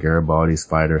season that Garibaldi's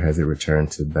fighter hasn't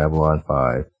returned to Babylon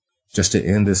 5. Just to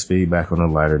end this feedback on a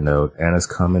lighter note, Anna's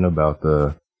comment about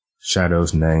the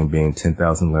Shadow's name being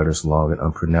 10,000 letters long and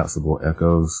unpronounceable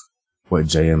echoes what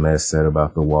JMS said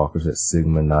about the walkers at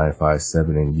Sigma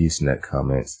 957 in Usenet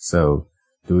comments. So,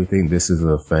 do we think this is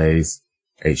a phase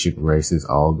ancient races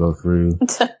all go through?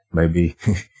 Maybe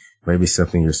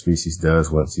something your species does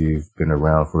once you've been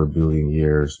around for 1 billion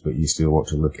years, but you still want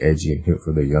to look edgy and hip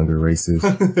for the younger races?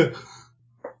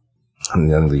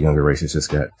 The younger races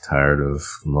just got tired of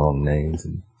long names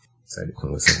and decided to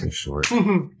come with something short.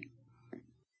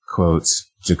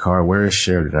 Quotes, G'Kar, where is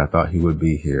Sheridan? I thought he would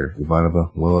be here.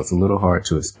 Ivanova, well, it's a little hard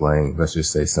to explain. Let's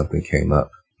just say something came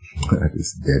up.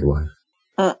 This dead wife.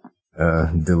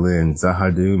 Delenn,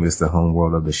 Z'ha'dum is the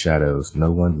homeworld of the shadows.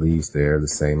 No one leaves there the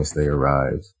same as they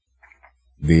arrived.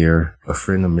 Veer, a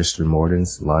friend of Mr.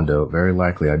 Morden's. Londo, very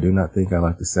likely. I do not think I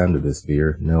like the sound of this,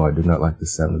 Veer. No, I do not like the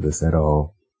sound of this at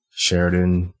all.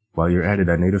 Sheridan, while you're at it,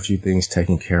 I need a few things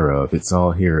taken care of. It's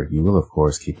all here. You will, of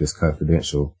course, keep this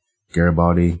confidential.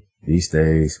 Garibaldi, these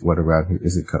days, what around here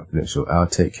isn't confidential? I'll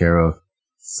take care of.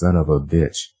 Son of a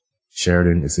bitch.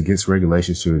 Sheridan, it's against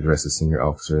regulations to address a senior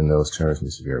officer in those terms,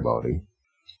 Mr. Garibaldi.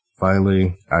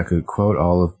 Finally, I could quote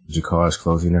all of G'Kar's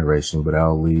closing narration, but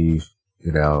I'll leave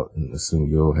it out and assume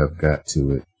you'll have got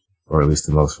to it, or at least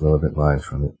the most relevant lines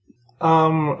from it.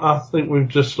 I think we've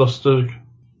just lost a...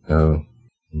 Oh.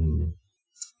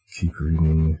 Keep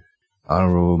reading.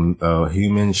 Honorable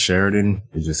Human Sheridan,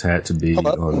 it just had to be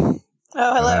on...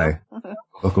 Oh, hello. Hi.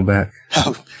 Welcome back.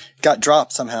 Oh, got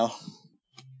dropped somehow.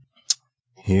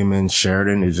 Human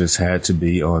Sheridan, it just had to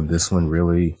be on this one,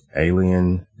 really.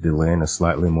 Alien, Delenn, a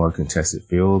slightly more contested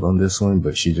field on this one,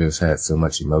 but she just had so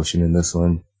much emotion in this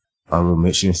one. Honorable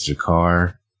mentions,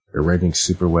 G'Kar, arranging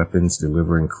super weapons,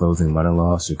 delivering closing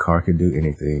monologues. G'Kar can do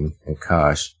anything, and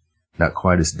Kosh, not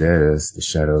quite as dead as the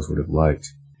Shadows would have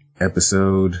liked.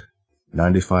 Episode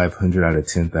 9,500 out of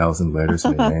 10,000 letters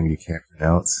in a name you can't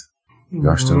pronounce.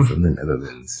 Yarsto from the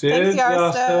Netherlands. Thanks,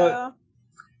 Yarsto.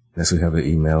 Next we have an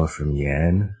email from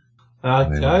Yan.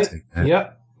 Okay,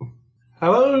 yep.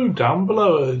 Hello, down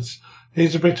belowers.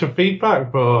 Here's a bit of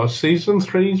feedback for Season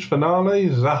 3's finale,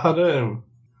 Z'ha'dum.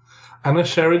 Anna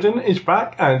Sheridan is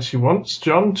back and she wants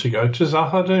John to go to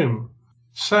Z'ha'dum,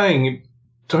 saying,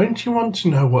 don't you want to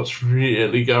know what's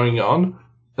really going on?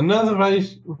 Another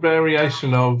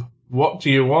variation of, what do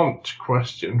you want?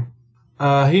 Question.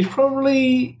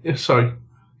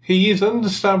 He is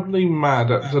understandably mad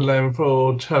at Delenn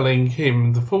for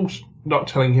not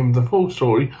telling him the full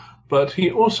story, but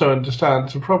he also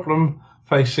understands the problem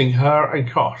facing her and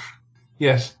Kosh.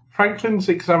 Yes, Franklin's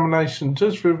examination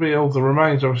does reveal the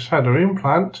remains of a shadow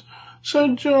implant,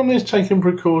 so John is taking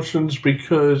precautions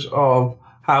because of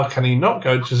how can he not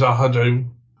go to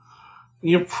Z'ha'dum?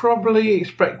 You probably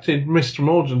expected Mr.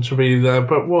 Morden to be there,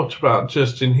 but what about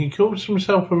Justin? He calls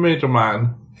himself a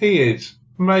middleman. He is.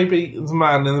 Maybe the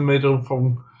man in the middle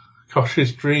from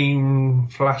Kosh's dream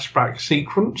flashback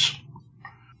sequence.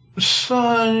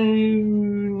 So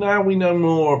now we know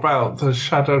more about the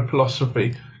shadow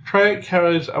philosophy. Create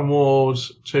carrots and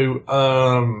wars to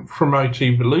promote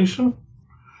evolution.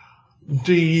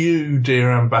 Do you,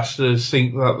 dear ambassadors,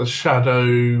 think that the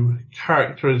shadow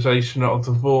characterization of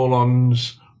the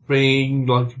Vorlons being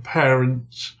like a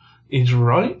parent is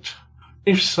right?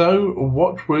 If so,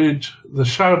 what would the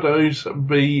shadows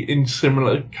be in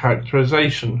similar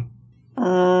characterization?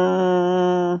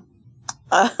 I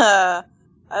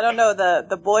don't know,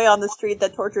 the boy on the street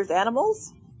that tortures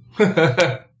animals?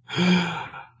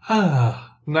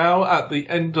 Now, at the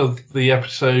end of the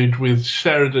episode with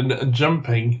Sheridan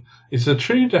jumping, is the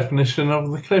true definition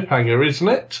of the cliffhanger, isn't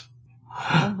it?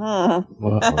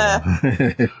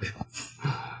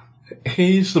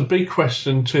 Here's the big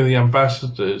question to the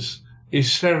ambassadors. Is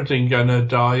Sheridan going to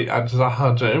die at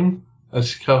Z'ha'dum,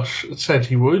 as Kosh said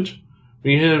he would?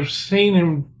 We have seen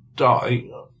him die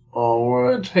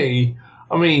already.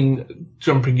 I mean,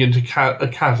 jumping into a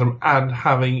chasm and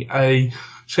having a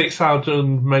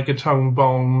 6,000 megaton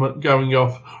bomb going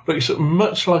off looks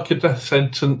much like a death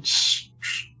sentence.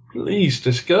 Please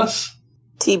discuss.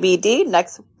 TBD,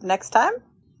 next time?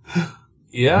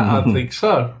 Yeah, I think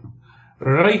so.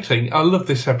 Rating. I love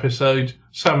this episode.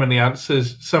 So many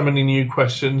answers, so many new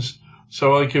questions.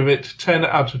 So I give it 10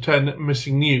 out of 10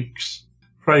 missing nukes.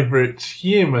 Favourite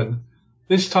human.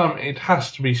 This time it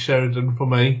has to be Sheridan for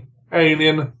me.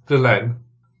 Alien, Delenn.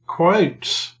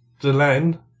 Quotes.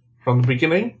 Delenn, from the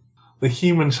beginning. The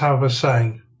humans have a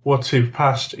saying, what if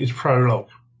past is prologue.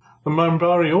 The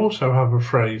Minbari also have a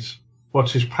phrase,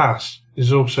 what is past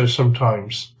is also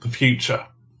sometimes the future.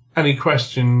 Any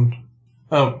question?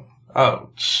 I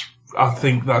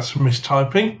think that's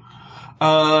mistyping.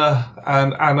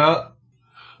 And Anna,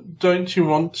 don't you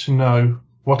want to know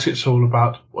what it's all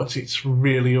about, what it's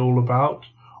really all about?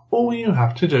 All you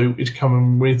have to do is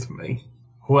come with me.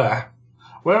 Where?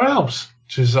 Where else?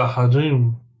 To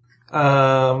Z'ha'dum.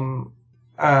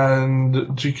 And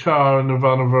G'Kar and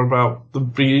Ivanova about the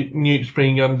nukes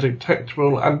being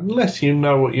undetectable. Unless you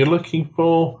know what you're looking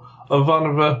for,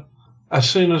 Ivanova, as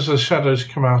soon as the shadows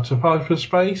come out of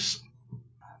hyperspace,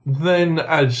 Then,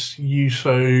 as you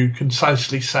so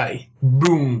concisely say,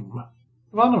 boom.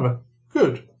 Ivanova.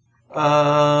 Good.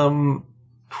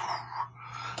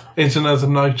 It's another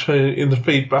note in the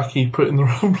feedback he put in the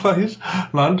wrong place.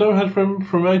 Lando has been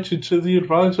promoted to the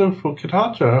advisor for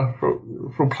Kataja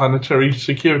for planetary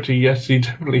security. Yes, he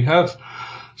definitely has.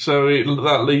 So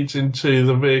that leads into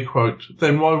the Veer quote.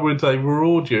 Then why would they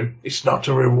reward you? It's not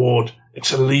a reward.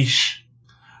 It's a leash.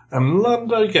 And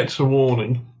Lando gets a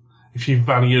warning. If you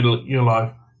value your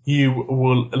life, you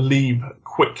will leave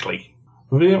quickly.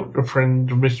 Veer, a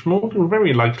friend of Miss Morgan,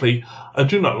 very likely. I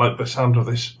do not like the sound of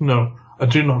this. No, I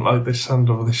do not like the sound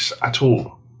of this at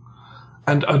all.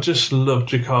 And I just love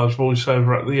Jakar's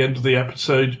voiceover at the end of the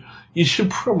episode. You should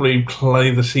probably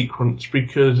play the sequence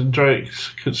because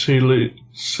Drake's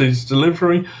Katsulu's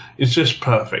delivery is just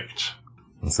perfect.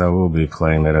 So we'll be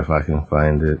playing that if I can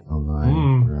find it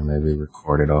online, or maybe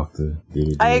record it off the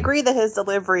DVD. I agree that his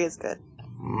delivery is good.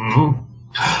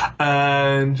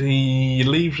 And he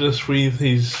leaves us with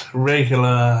his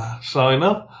regular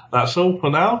sign-up. That's all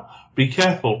for now. Be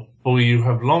careful, for you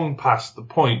have long passed the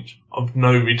point of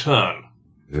no return.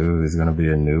 Ooh, there's going to be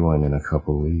a new one in a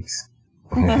couple weeks.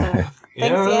 Thanks,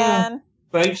 Jan.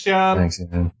 Thanks, Jan. Thanks,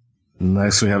 Jan.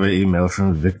 Next, we have an email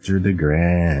from Victor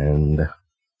DeGrand.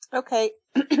 Okay,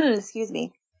 excuse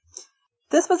me.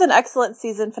 This was an excellent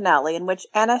season finale in which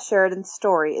Anna Sheridan's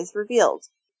story is revealed.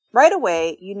 Right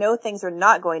away, you know things are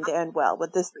not going to end well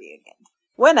with this reunion.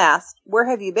 When asked, where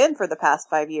have you been for the past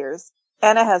 5 years?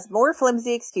 Anna has more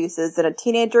flimsy excuses than a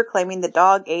teenager claiming the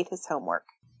dog ate his homework.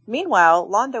 Meanwhile,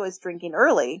 Londo is drinking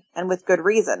early, and with good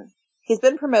reason. He's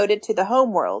been promoted to the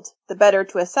homeworld, the better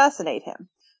to assassinate him,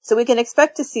 so we can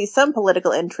expect to see some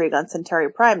political intrigue on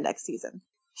Centauri Prime next season.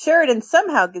 Sheridan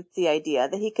somehow gets the idea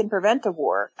that he can prevent a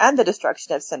war and the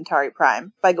destruction of Centauri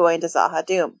Prime by going to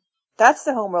Zahadum. That's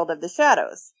the homeworld of the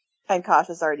shadows, and Kosh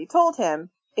has already told him,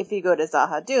 if you go to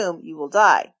Zahadum, you will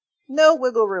die. No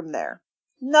wiggle room there.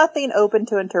 Nothing open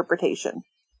to interpretation.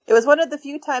 It was one of the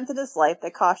few times in his life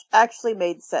that Kosh actually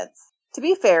made sense. To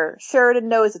be fair, Sheridan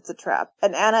knows it's a trap,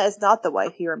 and Anna is not the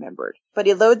wife he remembered, but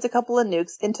he loads a couple of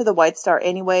nukes into the White Star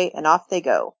anyway, and off they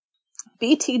go.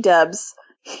 BT dubs,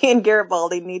 he and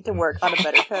Garibaldi need to work on a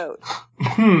better code.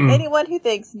 Anyone who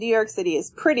thinks New York City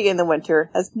is pretty in the winter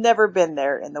has never been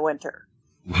there in the winter.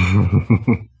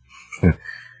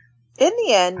 In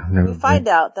the end, we find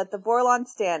out that the Vorlons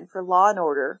stand for law and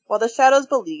order, while the Shadows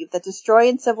believe that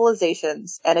destroying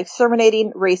civilizations and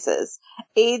exterminating races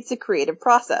aids the creative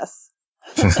process.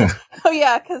 Oh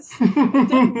yeah, because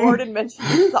didn't Morden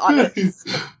mention sonnets?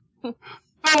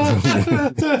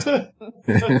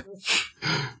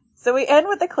 So we end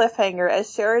with a cliffhanger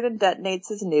as Sheridan detonates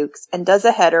his nukes and does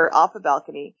a header off a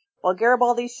balcony, while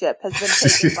Garibaldi's ship has been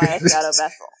taken by a shadow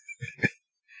vessel.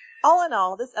 All in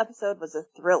all, this episode was a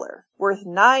thriller, worth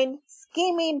 9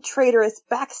 scheming, traitorous,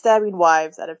 backstabbing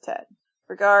wives out of 10.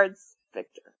 Regards,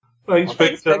 Victor.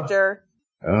 Thanks, Victor.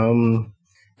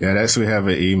 Yeah, next we have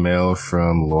an email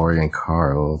from Lori and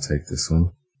Carl. I'll take this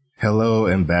one. Hello,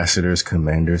 ambassadors,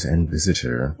 commanders, and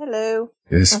visitor. Hello.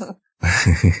 It's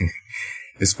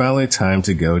finally time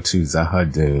to go to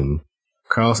Zahadum.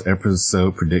 Carl's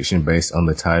episode prediction based on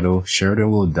the title, Sheridan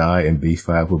will die and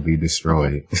B5 will be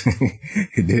destroyed.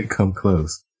 It did come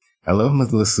close. I love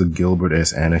Melissa Gilbert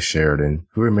as Anna Sheridan,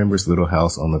 who remembers Little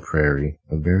House on the Prairie,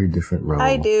 a very different role.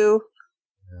 I do.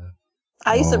 Yeah.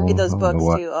 I used to read those books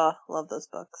too. Oh, love those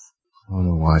books. I want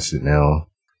to watch it now.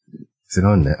 Is it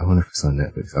on I wonder if it's on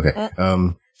Netflix. Okay.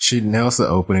 She nails the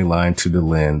opening line to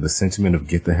Delenn. The sentiment of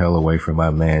get the hell away from my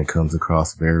man comes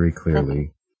across very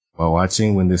clearly. While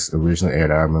watching when this originally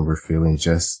aired, I remember feeling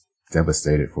just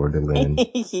devastated for Delenn.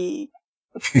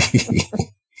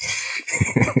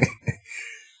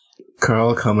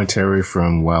 Carl commentary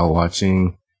from while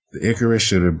watching. The Icarus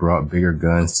should have brought bigger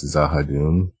guns to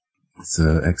Zahadum. It's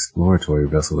an exploratory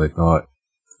vessel. They thought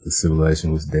the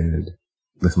civilization was dead.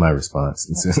 That's my response.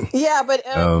 Yeah, but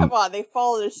come on, they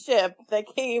followed a ship that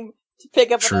came to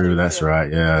pick up another True, that's ship.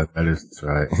 right. Yeah, that's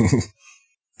right.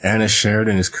 Anna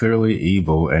Sheridan is clearly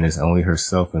evil and is only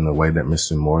herself in the way that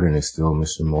Mr. Morden is still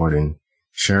Mr. Morden.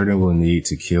 Sheridan will need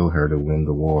to kill her to win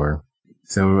the war.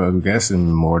 So I'm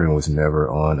guessing Morden was never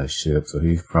on a ship, so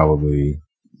he's probably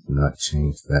not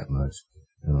changed that much.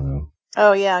 I don't know.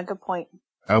 Oh yeah, good point.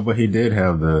 Oh, but he did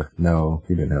have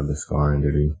he didn't have the scarring,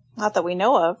 did he? Not that we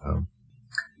know of.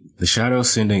 The Shadows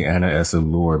sending Anna as a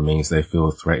lure means they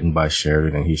feel threatened by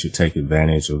Sheridan and he should take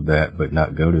advantage of that but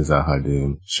not go to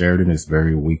Zahadum. Sheridan is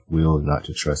very weak-willed not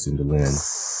to trust in Delenn.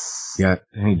 Yeah, I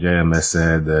think JMS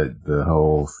said that the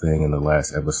whole thing in the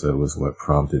last episode was what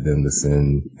prompted them to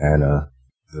send Anna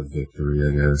the victory,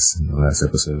 I guess, in the last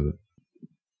episode.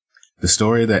 The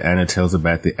story that Anna tells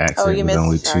about the accident with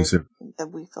only two...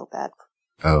 That we feel bad.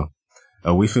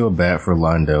 We feel bad for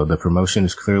Londo. The promotion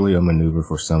is clearly a maneuver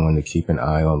for someone to keep an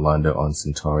eye on Londo on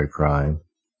Centauri Prime.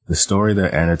 The story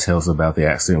that Anna tells about the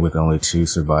accident with only two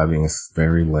surviving is a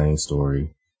very lame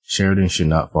story. Sheridan should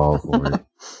not fall for it.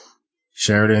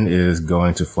 Sheridan is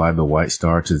going to fly the White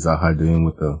Star to Zahadum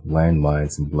with the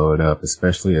landmines and blow it up,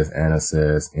 especially as Anna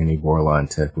says any Vorlon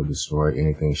tech will destroy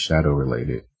anything shadow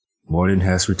related. Morden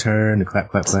has returned.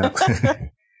 Clap, clap, clap.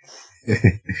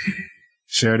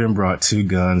 Sheridan brought two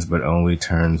guns, but only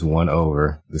turns one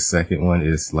over. The second one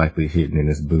is likely hidden in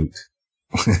his boot.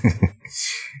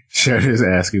 Sheridan is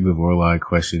asking the Vorlon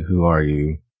question, who are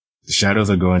you? The shadows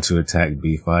are going to attack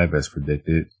B5 as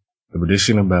predicted. The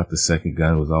prediction about the second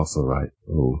gun was also right.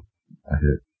 Oh, I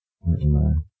hit.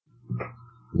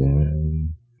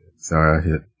 Sorry, I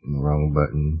hit the wrong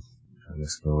button. Trying to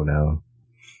scroll down.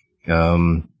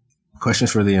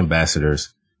 Questions for the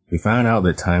ambassadors. We found out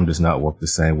that time does not work the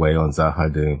same way on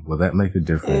Zahadum. Will that make a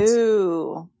difference?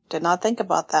 Ooh, did not think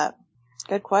about that.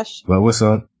 Good question. What was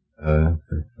on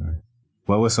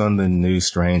the new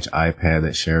strange iPad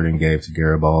that Sheridan gave to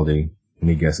Garibaldi?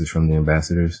 Any guesses from the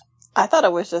ambassadors? I thought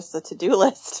it was just a to-do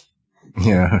list.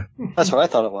 Yeah. That's what I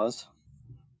thought it was.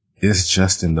 It's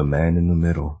Justin, the man in the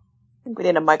middle. I think we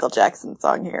need a Michael Jackson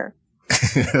song here.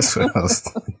 That's what I was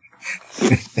thinking.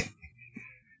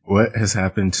 What has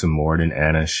happened to Morden,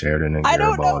 Anna, Sheridan, and Garibaldi? I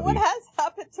don't know what has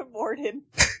happened to Morden.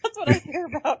 That's what I hear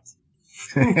about.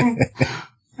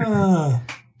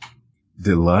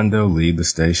 Did Londo leave the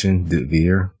station? Did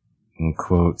Veer? In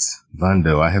quotes,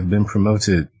 Londo, I have been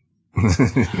promoted.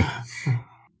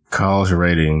 Call's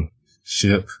rating.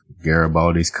 Ship.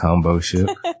 Garibaldi's combo ship.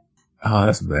 Oh,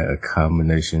 that's bad. A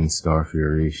combination Star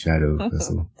Fury Shadow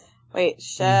vessel. Wait,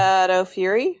 Shadow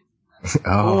Fury?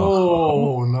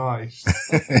 Oh, nice.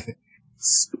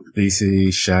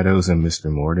 Species, Shadows, and Mr.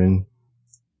 Morden.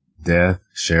 Death,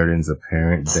 Sheridan's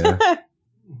apparent death.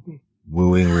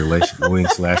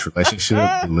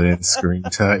 Wooing/relationship, Lynn's screen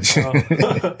touch.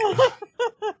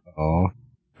 Oh,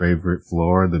 favorite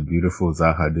floor, the beautiful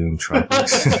Zahadum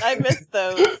tropics. I missed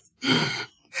those.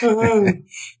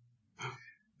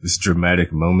 This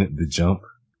dramatic moment, the jump.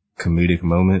 Comedic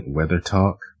moment, weather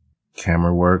talk.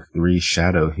 Camera work, 3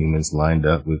 shadow humans lined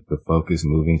up with the focus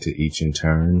moving to each in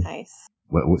turn. Nice.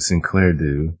 What would Sinclair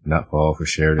do? Not fall for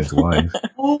Sheridan's wife.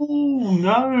 Oh,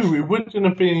 no, it wouldn't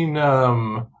have been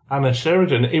Anna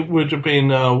Sheridan. It would have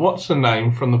been, what's her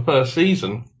name from the first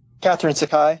season? Catherine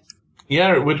Sakai.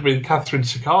 Yeah, it would have been Catherine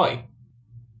Sakai.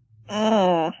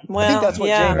 Well, I think that's what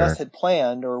yeah. JMS had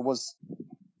planned or was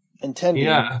intending.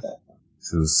 Yeah.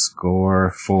 So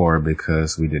score 4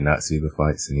 because we did not see the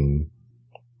fight scene.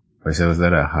 Wait, so was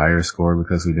that a higher score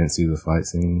because we didn't see the fight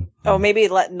scene? Oh, maybe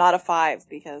not a 5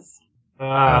 because.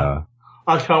 I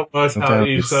can't work out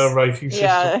his rating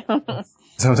system. Yeah.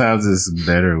 Sometimes it's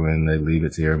better when they leave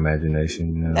it to your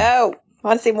imagination. You know? No, I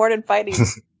want to see Morden fighting.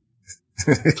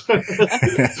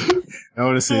 I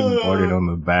want to see Morden on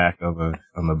the back of a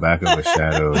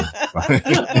shadow.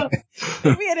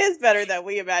 Maybe it is better that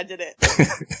we imagine it.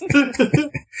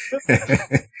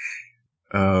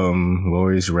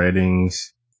 Lori's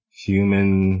ratings: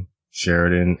 human,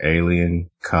 Sheridan,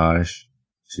 alien, Kosh.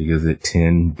 She gives it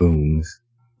 10 booms.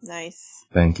 Nice.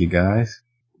 Thank you, guys.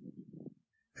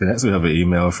 So next we have an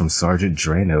email from Sergeant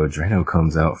Drano. Drano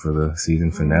comes out for the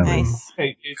season finale. Nice.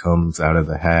 Comes out of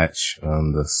the hatch,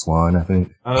 the Swan, I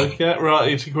think. Okay,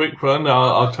 right, it's a quick one.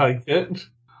 I'll take it.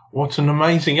 What an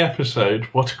amazing episode.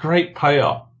 What a great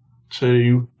payoff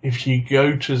to if you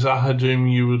go to Zahadum,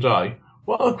 you will die.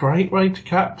 What a great way to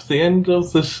cap the end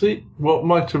of what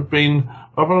might have been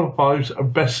Babylon 5's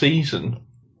best season.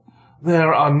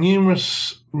 There are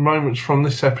numerous moments from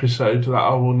this episode that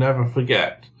I will never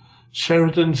forget.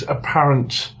 Sheridan's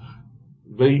apparently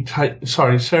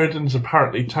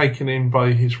taken in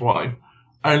by his wife,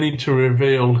 only to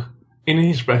reveal in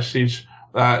his message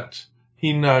that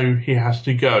he has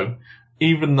to go,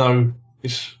 even though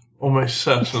it's almost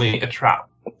certainly a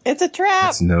trap. It's a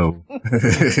trap.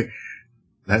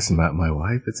 That's not my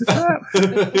wife. It's a trap.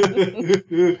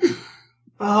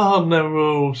 I'll never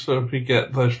also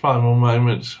forget those final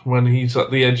moments when he's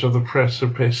at the edge of the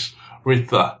precipice with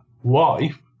the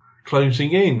wife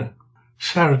closing in.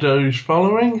 Shadows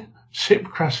following, ship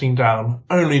crashing down,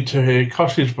 only to hear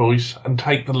Kosh's voice and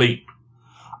take the leap.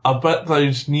 I bet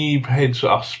those noob heads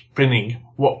are spinning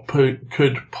what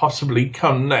could possibly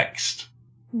come next.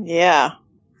 Yeah.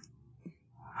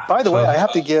 By the way, I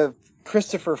have to give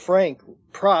Christopher Frank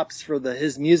props for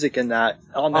his music in that.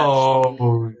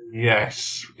 Oh,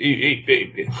 yes.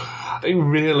 It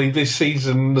really, this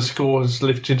season, the score has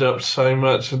lifted up so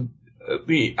much. And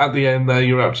at the end there,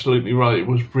 you're absolutely right. It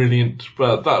was brilliant.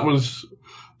 But that was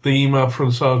the email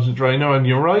from Sergeant Drano, and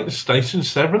you're right. Station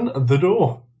 7 at the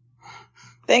door.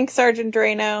 Thanks, Sergeant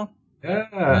Drano. Yeah.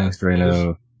 Thanks,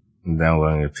 Drano. I'm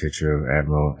downloading a picture of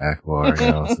Admiral Akbar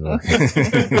now. So.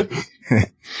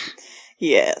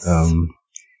 Yes.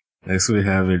 Next we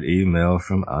have an email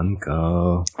from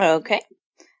Anka. Okay.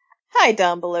 Hi,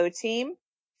 Down Below team.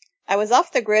 I was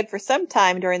off the grid for some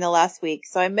time during the last week,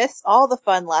 so I missed all the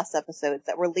fun last episodes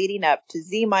that were leading up to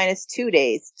Z-2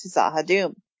 days to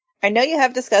Zahadum. I know you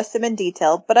have discussed them in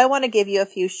detail, but I want to give you a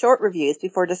few short reviews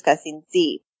before discussing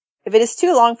Z. If it is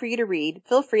too long for you to read,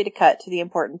 feel free to cut to the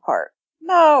important part.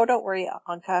 No, don't worry,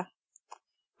 Anka.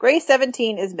 Grey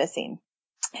 17 is missing.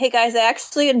 Hey guys, I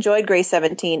actually enjoyed Grey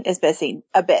 17 is missing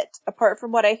a bit, apart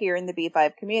from what I hear in the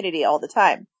B5 community all the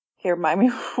time. Can you remind me,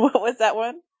 what was that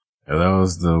one? Yeah, that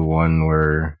was the one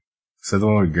where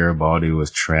Garibaldi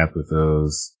was trapped with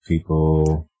those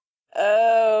people.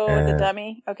 Oh, the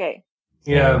dummy? Okay.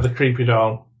 Yeah, the creepy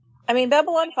doll. I mean,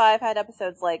 Babylon 5 had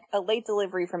episodes like A Late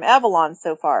Delivery from Avalon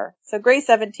so far, so Grey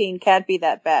 17 can't be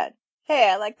that bad. Hey,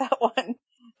 I like that one.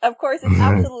 Of course, it's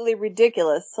absolutely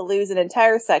ridiculous to lose an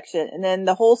entire section and then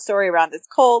the whole story around this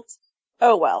cult.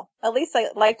 Oh well, at least I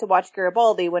like to watch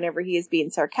Garibaldi whenever he is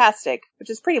being sarcastic, which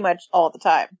is pretty much all the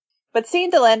time. But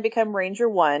seeing Delenn become Ranger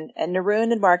 1 and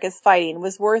Naroon and Marcus fighting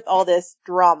was worth all this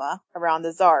drama around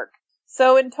the Zarg.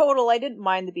 So in total, I didn't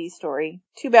mind the B story.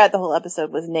 Too bad the whole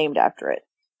episode was named after it.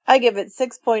 I give it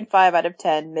 6.5 out of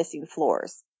 10 missing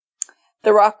floors.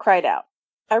 The Rock cried out.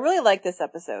 I really like this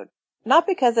episode. Not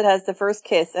because it has the first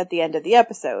kiss at the end of the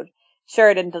episode.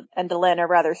 Sheridan and Delenn are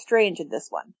rather strange in this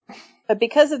one. But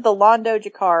because of the Londo,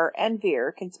 Jakar, and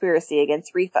Veer conspiracy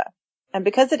against Rifa. And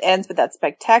because it ends with that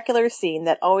spectacular scene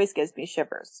that always gives me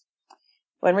shivers.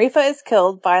 When Rifa is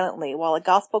killed violently while a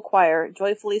gospel choir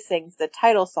joyfully sings the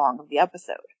title song of the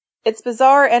episode. It's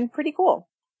bizarre and pretty cool.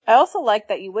 I also like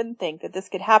that you wouldn't think that this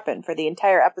could happen for the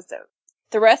entire episode.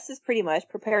 The rest is pretty much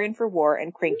preparing for war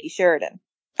and cranky Sheridan.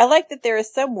 I like that there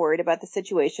is some worried about the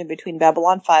situation between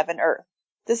Babylon 5 and Earth.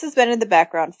 This has been in the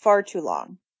background far too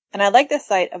long. And I like the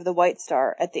sight of the white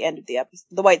star at the end of the episode,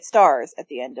 the white stars at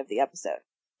the end of the episode.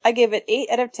 I give it 8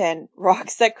 out of 10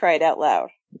 rocks that cried out loud.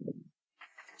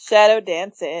 Shadow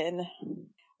dancing.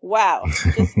 Wow.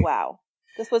 Just wow.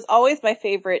 This was always my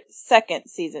favorite second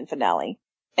season finale.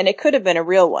 And it could have been a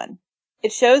real one.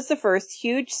 It shows the first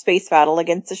huge space battle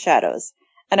against the Shadows.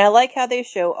 And I like how they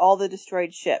show all the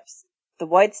destroyed ships. The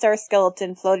White Star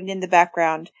skeleton floating in the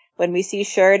background when we see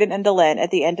Sheridan and Delenn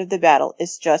at the end of the battle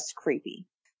is just creepy.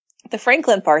 The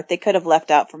Franklin part they could have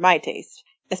left out for my taste,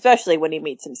 especially when he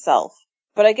meets himself.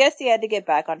 But I guess he had to get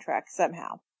back on track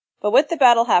somehow. But with the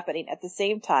battle happening at the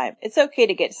same time, it's okay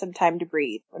to get some time to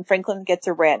breathe when Franklin gets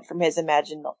a rant from his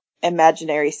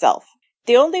imaginary self.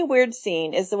 The only weird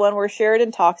scene is the one where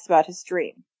Sheridan talks about his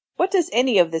dream. What does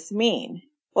any of this mean?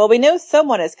 Well, we know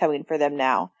someone is coming for them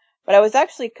now, but I was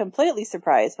actually completely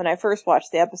surprised when I first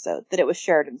watched the episode that it was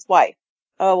Sheridan's wife.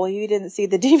 Oh, well, you didn't see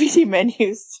the DVD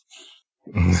menus.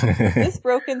 This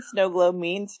broken snow globe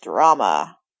means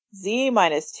drama.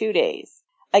 Z-2 days.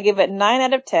 I give it 9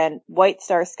 out of 10 White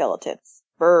Star skeletons.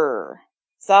 Brr.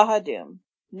 Zahadum.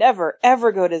 Never,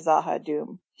 ever go to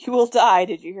Zahadum. You will die,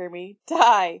 did you hear me?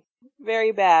 Die.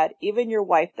 Very bad. Even your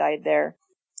wife died there.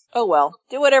 Oh well,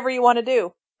 do whatever you want to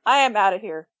do. I am out of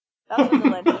here. That's what the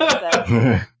legend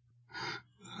said.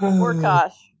 Poor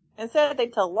Kosh. Instead, they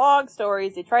tell long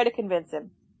stories. They try to convince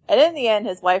him. And in the end,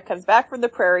 his wife comes back from the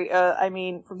prairie,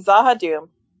 from Zahadum,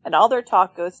 and all their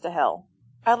talk goes to hell.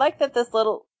 I like that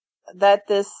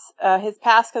his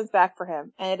past comes back for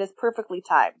him, and it is perfectly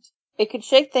timed. It could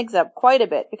shake things up quite a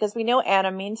bit, because we know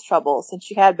Anna means trouble since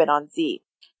she had been on Z.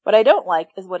 What I don't like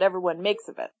is what everyone makes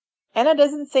of it. Anna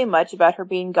doesn't say much about her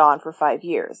being gone for 5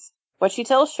 years. What she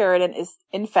tells Sheridan is,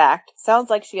 in fact, sounds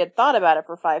like she had thought about it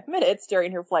for 5 minutes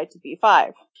during her flight to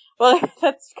B5. Well,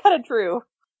 that's kind of true.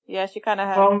 Yeah, she kind of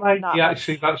had. Well, maybe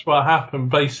actually that's what happened.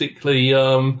 Basically,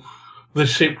 the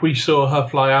ship we saw her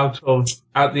fly out of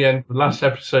at the end of the last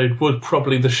episode was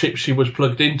probably the ship she was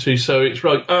plugged into. So it's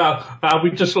right.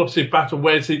 We just lost his battle.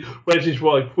 Where's his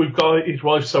wife? We've got his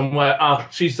wife somewhere.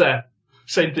 She's there.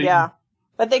 Same thing. Yeah.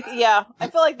 But I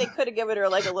feel like they could have given her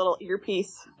like a little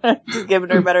earpiece, just given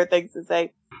her better things to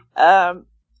say.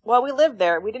 While we lived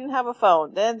there, we didn't have a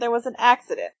phone. Then there was an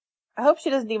accident. I hope she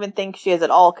doesn't even think she is at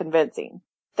all convincing.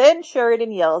 Then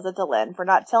Sheridan yells at Delenn for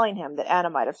not telling him that Anna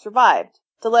might have survived.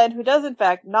 Delenn, who does in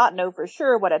fact not know for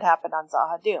sure what had happened on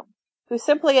Zahadum, who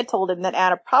simply had told him that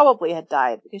Anna probably had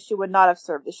died because she would not have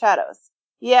served the Shadows.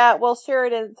 Yeah, well,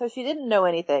 Sheridan, so she didn't know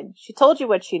anything. She told you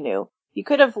what she knew. You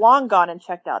could have long gone and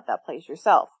checked out that place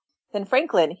yourself. Then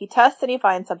Franklin, he tests and he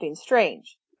finds something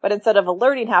strange. But instead of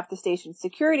alerting half the station's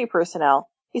security personnel,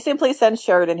 he simply sends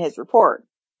Sheridan his report.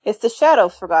 It's the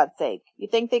shadows, for God's sake. You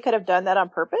think they could have done that on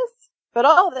purpose? But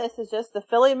all of this is just the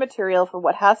filling material for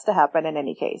what has to happen in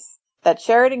any case. That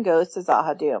Sheridan goes to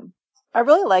Zahadum. I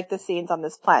really like the scenes on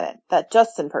this planet. That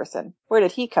Justin person. Where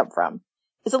did he come from?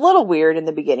 It's a little weird in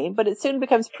the beginning, but it soon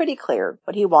becomes pretty clear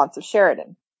what he wants of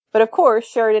Sheridan. But of course,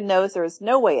 Sheridan knows there is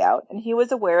no way out, and he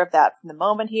was aware of that from the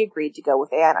moment he agreed to go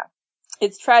with Anna.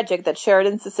 It's tragic that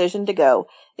Sheridan's decision to go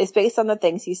is based on the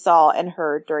things he saw and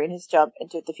heard during his jump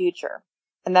into the future,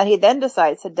 and that he then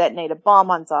decides to detonate a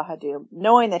bomb on Zahadum,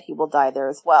 knowing that he will die there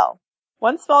as well.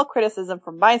 One small criticism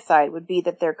from my side would be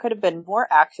that there could have been more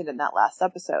action in that last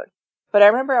episode, but I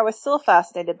remember I was still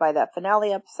fascinated by that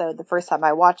finale episode the first time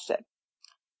I watched it.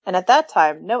 And at that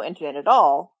time, no internet and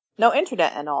all,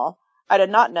 I did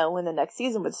not know when the next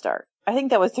season would start. I think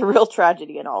that was the real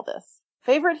tragedy in all this.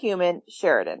 Favorite human,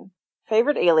 Sheridan.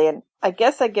 Favorite alien, I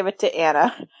guess I'd give it to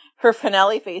Anna. Her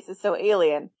finale face is so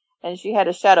alien, and she had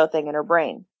a shadow thing in her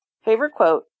brain. Favorite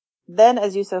quote, then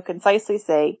as you so concisely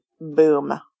say,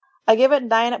 boom. I give it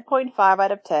 9.5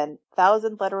 out of 10,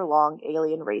 1,000-letter long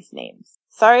alien race names.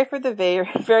 Sorry for the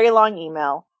very long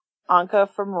email. Anka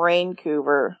from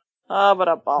Vancouver. Oh, but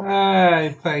up all.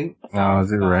 Hey, thanks. Oh,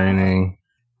 is it raining?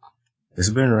 It's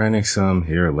been raining some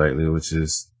here lately, which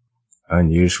is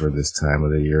unusual for this time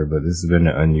of the year, but this has been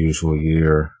an unusual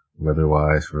year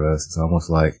weather-wise for us. It's almost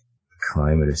like the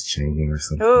climate is changing or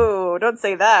something. Ooh, don't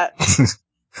say that.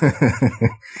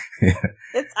 Yeah.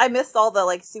 I missed all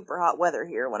the super hot weather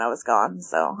here when I was gone,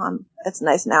 so it's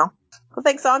nice now. Well,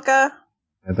 thanks, Anka.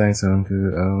 Yeah, thanks,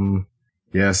 Anka.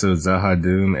 Yeah, so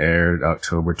Zahadum aired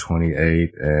October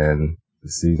 28th, and the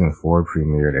season 4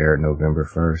 premiered aired November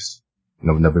 1st.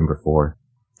 No, November 4th.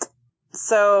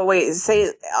 So, wait,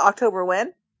 say October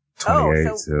when?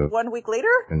 28th. Oh, so 1 week later?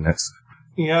 And that's...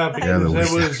 Yeah, because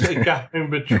there was a gap in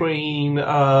between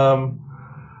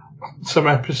some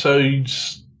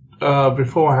episodes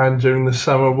beforehand during the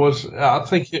summer. Yeah,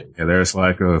 there's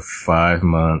like a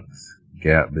 5-month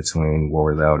gap between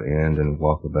War Without End and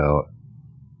Walkabout.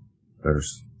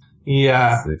 There's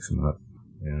 6 months.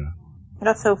 Yeah.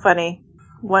 That's so funny.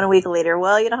 1 week later.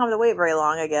 Well, you don't have to wait very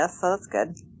long, I guess, so that's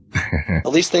good. At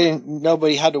least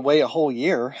nobody had to wait a whole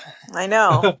year. I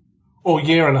know. Or a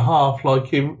year and a half,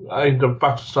 like in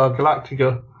Battlestar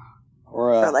Galactica.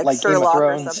 Or like Sherlock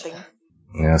or something.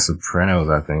 Yeah, Sopranos,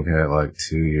 I think, had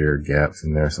 2-year gaps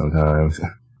in there sometimes.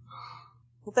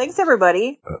 Well, thanks,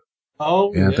 everybody.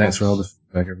 Yeah, thanks for all the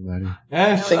feedback, everybody.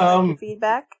 Yes,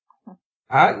 feedback.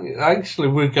 Actually,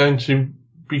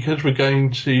 because we're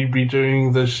going to be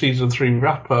doing the season 3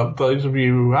 wrap-up, those of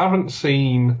you who haven't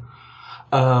seen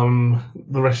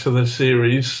the rest of the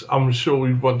series, I'm sure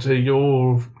we want to hear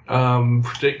your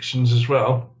predictions as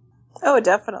well. Oh,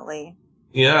 definitely.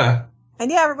 Yeah. And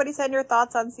yeah, everybody send your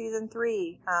thoughts on season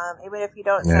 3. Even if you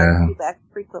don't send feedback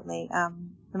frequently,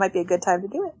 it might be a good time to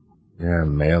do it. Yeah,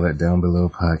 mail it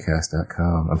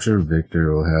downbelowpodcast.com. I'm sure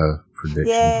Victor will have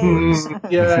predictions.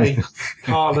 Yay.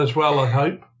 Carl as well, I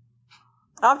hope.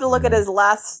 I'll have to look at his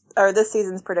this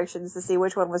season's predictions to see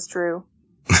which one was true.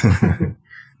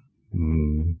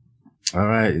 All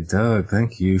right, Doug,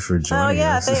 thank you for joining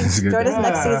us. Thanks. Join us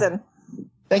next season.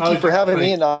 Thank you for having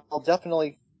me, and I'll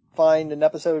definitely find an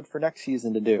episode for next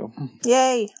season to do.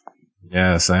 Yay.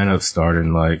 Yeah, sign up started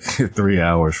in 3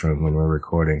 hours from when we're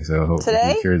recording, so hopefully you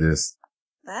can hear this.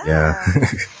 Yeah.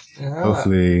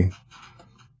 Hopefully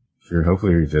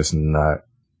you're just not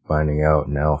finding out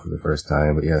now for the first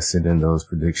time, but yeah, send in those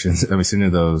predictions. Send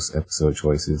in those episode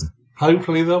choices.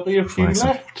 Hopefully there'll be a few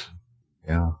left.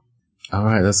 Yeah. All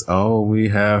right, that's all we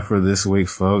have for this week,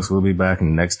 folks. We'll be back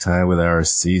next time with our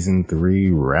season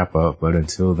 3 wrap up. But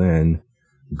until then,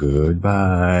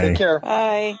 goodbye. Take care.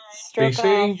 Bye. Be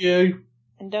seeing you.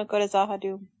 And don't go to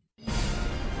Zahadum.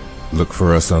 Look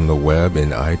for us on the web in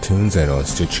iTunes and on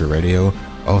Stitcher Radio.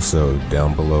 Also,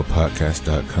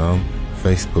 downbelowpodcast.com,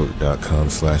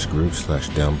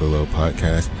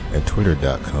 facebook.com/group/downbelowpodcast, and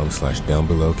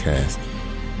twitter.com/downbelowcast.